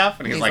that stuff?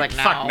 And he's like,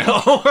 fuck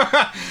no.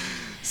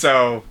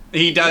 So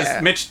he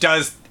does, Mitch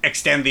does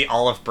extend the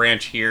olive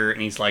branch here.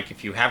 And he's like,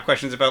 if you have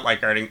questions about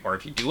lifeguarding or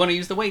if you do want to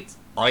use the weights,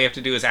 all you have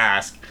to do is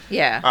ask.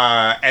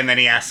 Yeah. And then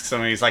he asks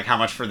him, he's like, how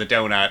much for the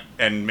donut?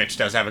 And Mitch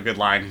does have a good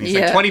line. And he's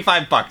like,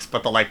 $25,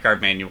 but the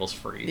lifeguard manual's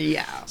free.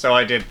 Yeah. So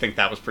I did think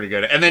that was pretty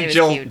good. And then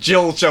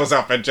Jill shows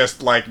up and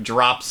just, like,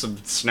 drops some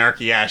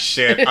snarky ass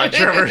shit on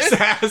Trevor's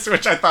ass,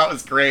 which I thought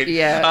was great.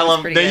 Yeah. I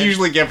love, they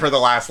usually give her the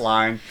last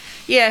line.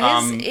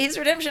 Yeah, his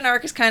redemption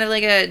arc is kind of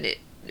like a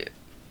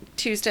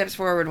 2 steps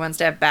forward, 1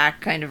 step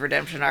back kind of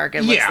redemption arc.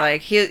 It looks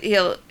like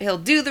he'll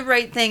do the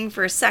right thing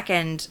for a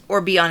second,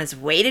 or be on his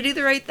way to do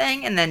the right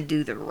thing, and then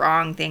do the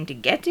wrong thing to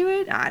get to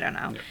it. I don't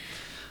know.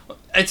 Yeah.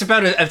 It's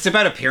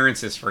about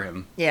appearances for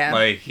him. Yeah,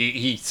 like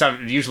he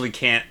usually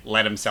can't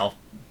let himself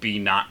be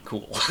not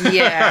cool.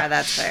 Yeah,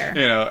 that's fair.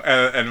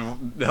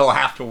 And he'll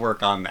have to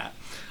work on that.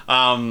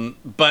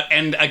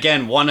 And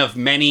again, one of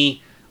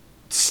many.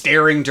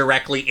 Staring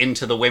directly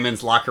into the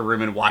women's locker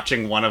room and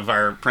watching one of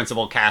our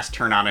principal cast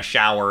turn on a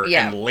shower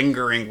and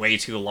lingering way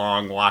too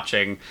long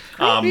watching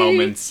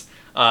moments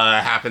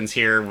happens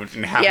here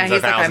and happens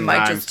 1,000 times. I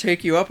might just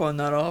take you up on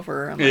that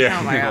offer. I'm like,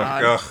 oh my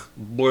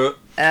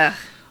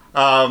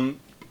god.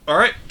 All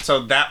right,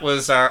 so that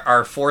was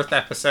our 4th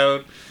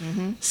episode.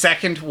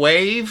 Second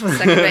wave.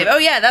 Oh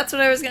yeah, that's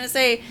what I was gonna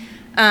say.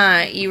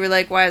 You were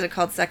like, why is it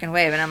called Second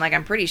Wave? And I'm like,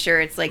 I'm pretty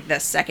sure it's like the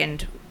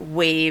second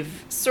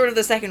wave, sort of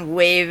the second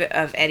wave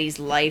of Eddie's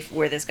life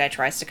where this guy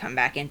tries to come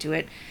back into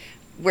it,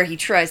 where he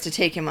tries to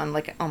take him on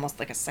like almost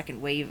like a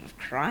second wave of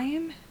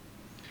crime.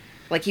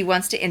 Like he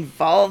wants to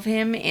involve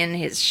him in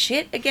his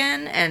shit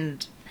again,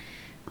 and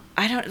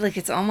I don't, like,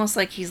 it's almost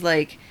like he's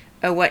like,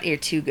 oh, what, you're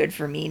too good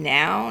for me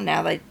now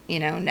that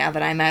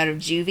I'm out of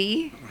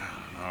juvie?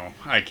 Oh,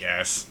 I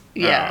guess.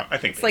 Yeah, I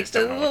think it's like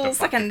the little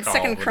second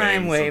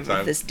crime wave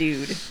of this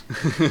dude.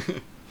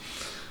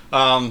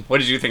 What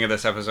did you think of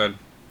this episode?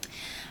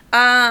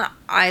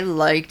 I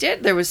liked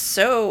it. There was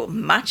so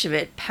much of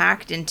it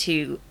packed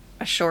into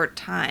a short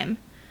time.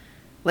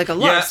 Like, a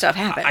lot of stuff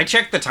happened. I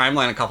checked the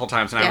timeline a couple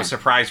times, and I was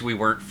surprised we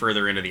weren't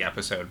further into the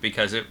episode,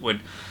 because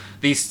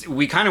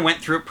we kind of went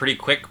through it pretty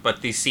quick, but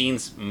these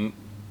scenes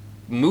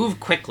move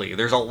quickly.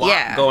 There's a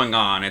lot going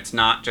on. It's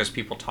not just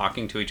people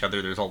talking to each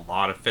other. There's a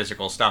lot of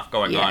physical stuff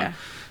going on.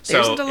 So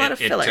there isn't a lot of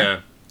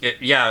filler.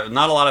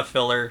 Not a lot of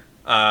filler.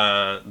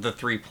 The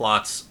 3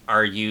 plots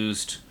are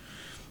used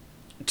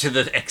to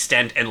the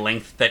extent and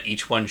length that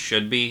each one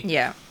should be.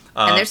 Yeah.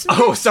 And there's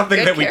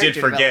something that we did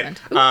forget.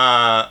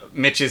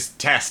 Mitch's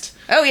test.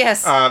 Oh,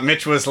 yes.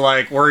 Mitch was,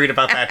 like, worried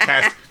about that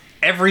test.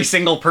 Every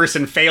single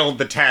person failed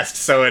the test,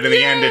 so in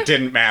the end it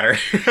didn't matter.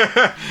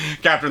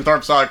 Captain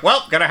Thorpe's like,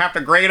 well, gonna have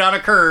to grade on a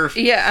curve.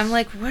 Yeah, I'm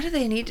like, what do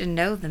they need to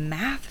know the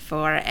math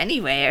for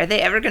anyway? Are they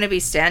ever going to be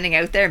standing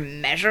out there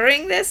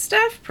measuring this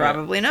stuff?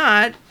 Probably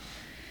not.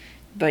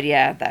 But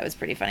yeah, that was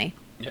pretty funny.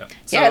 Yeah.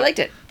 I liked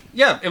it.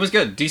 Yeah, it was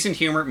good. Decent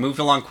humor, moved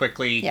along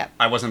quickly. Yeah.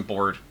 I wasn't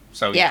bored.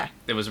 So yeah,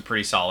 it was a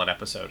pretty solid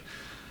episode.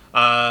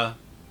 All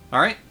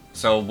right,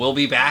 so we'll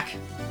be back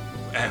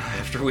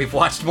after we've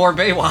watched more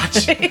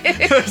Baywatch.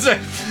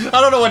 I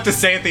don't know what to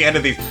say at the end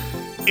of these.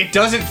 It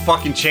doesn't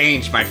fucking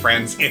change, my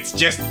friends. It's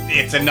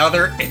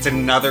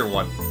another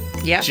one.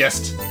 Yeah.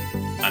 Just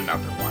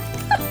another one.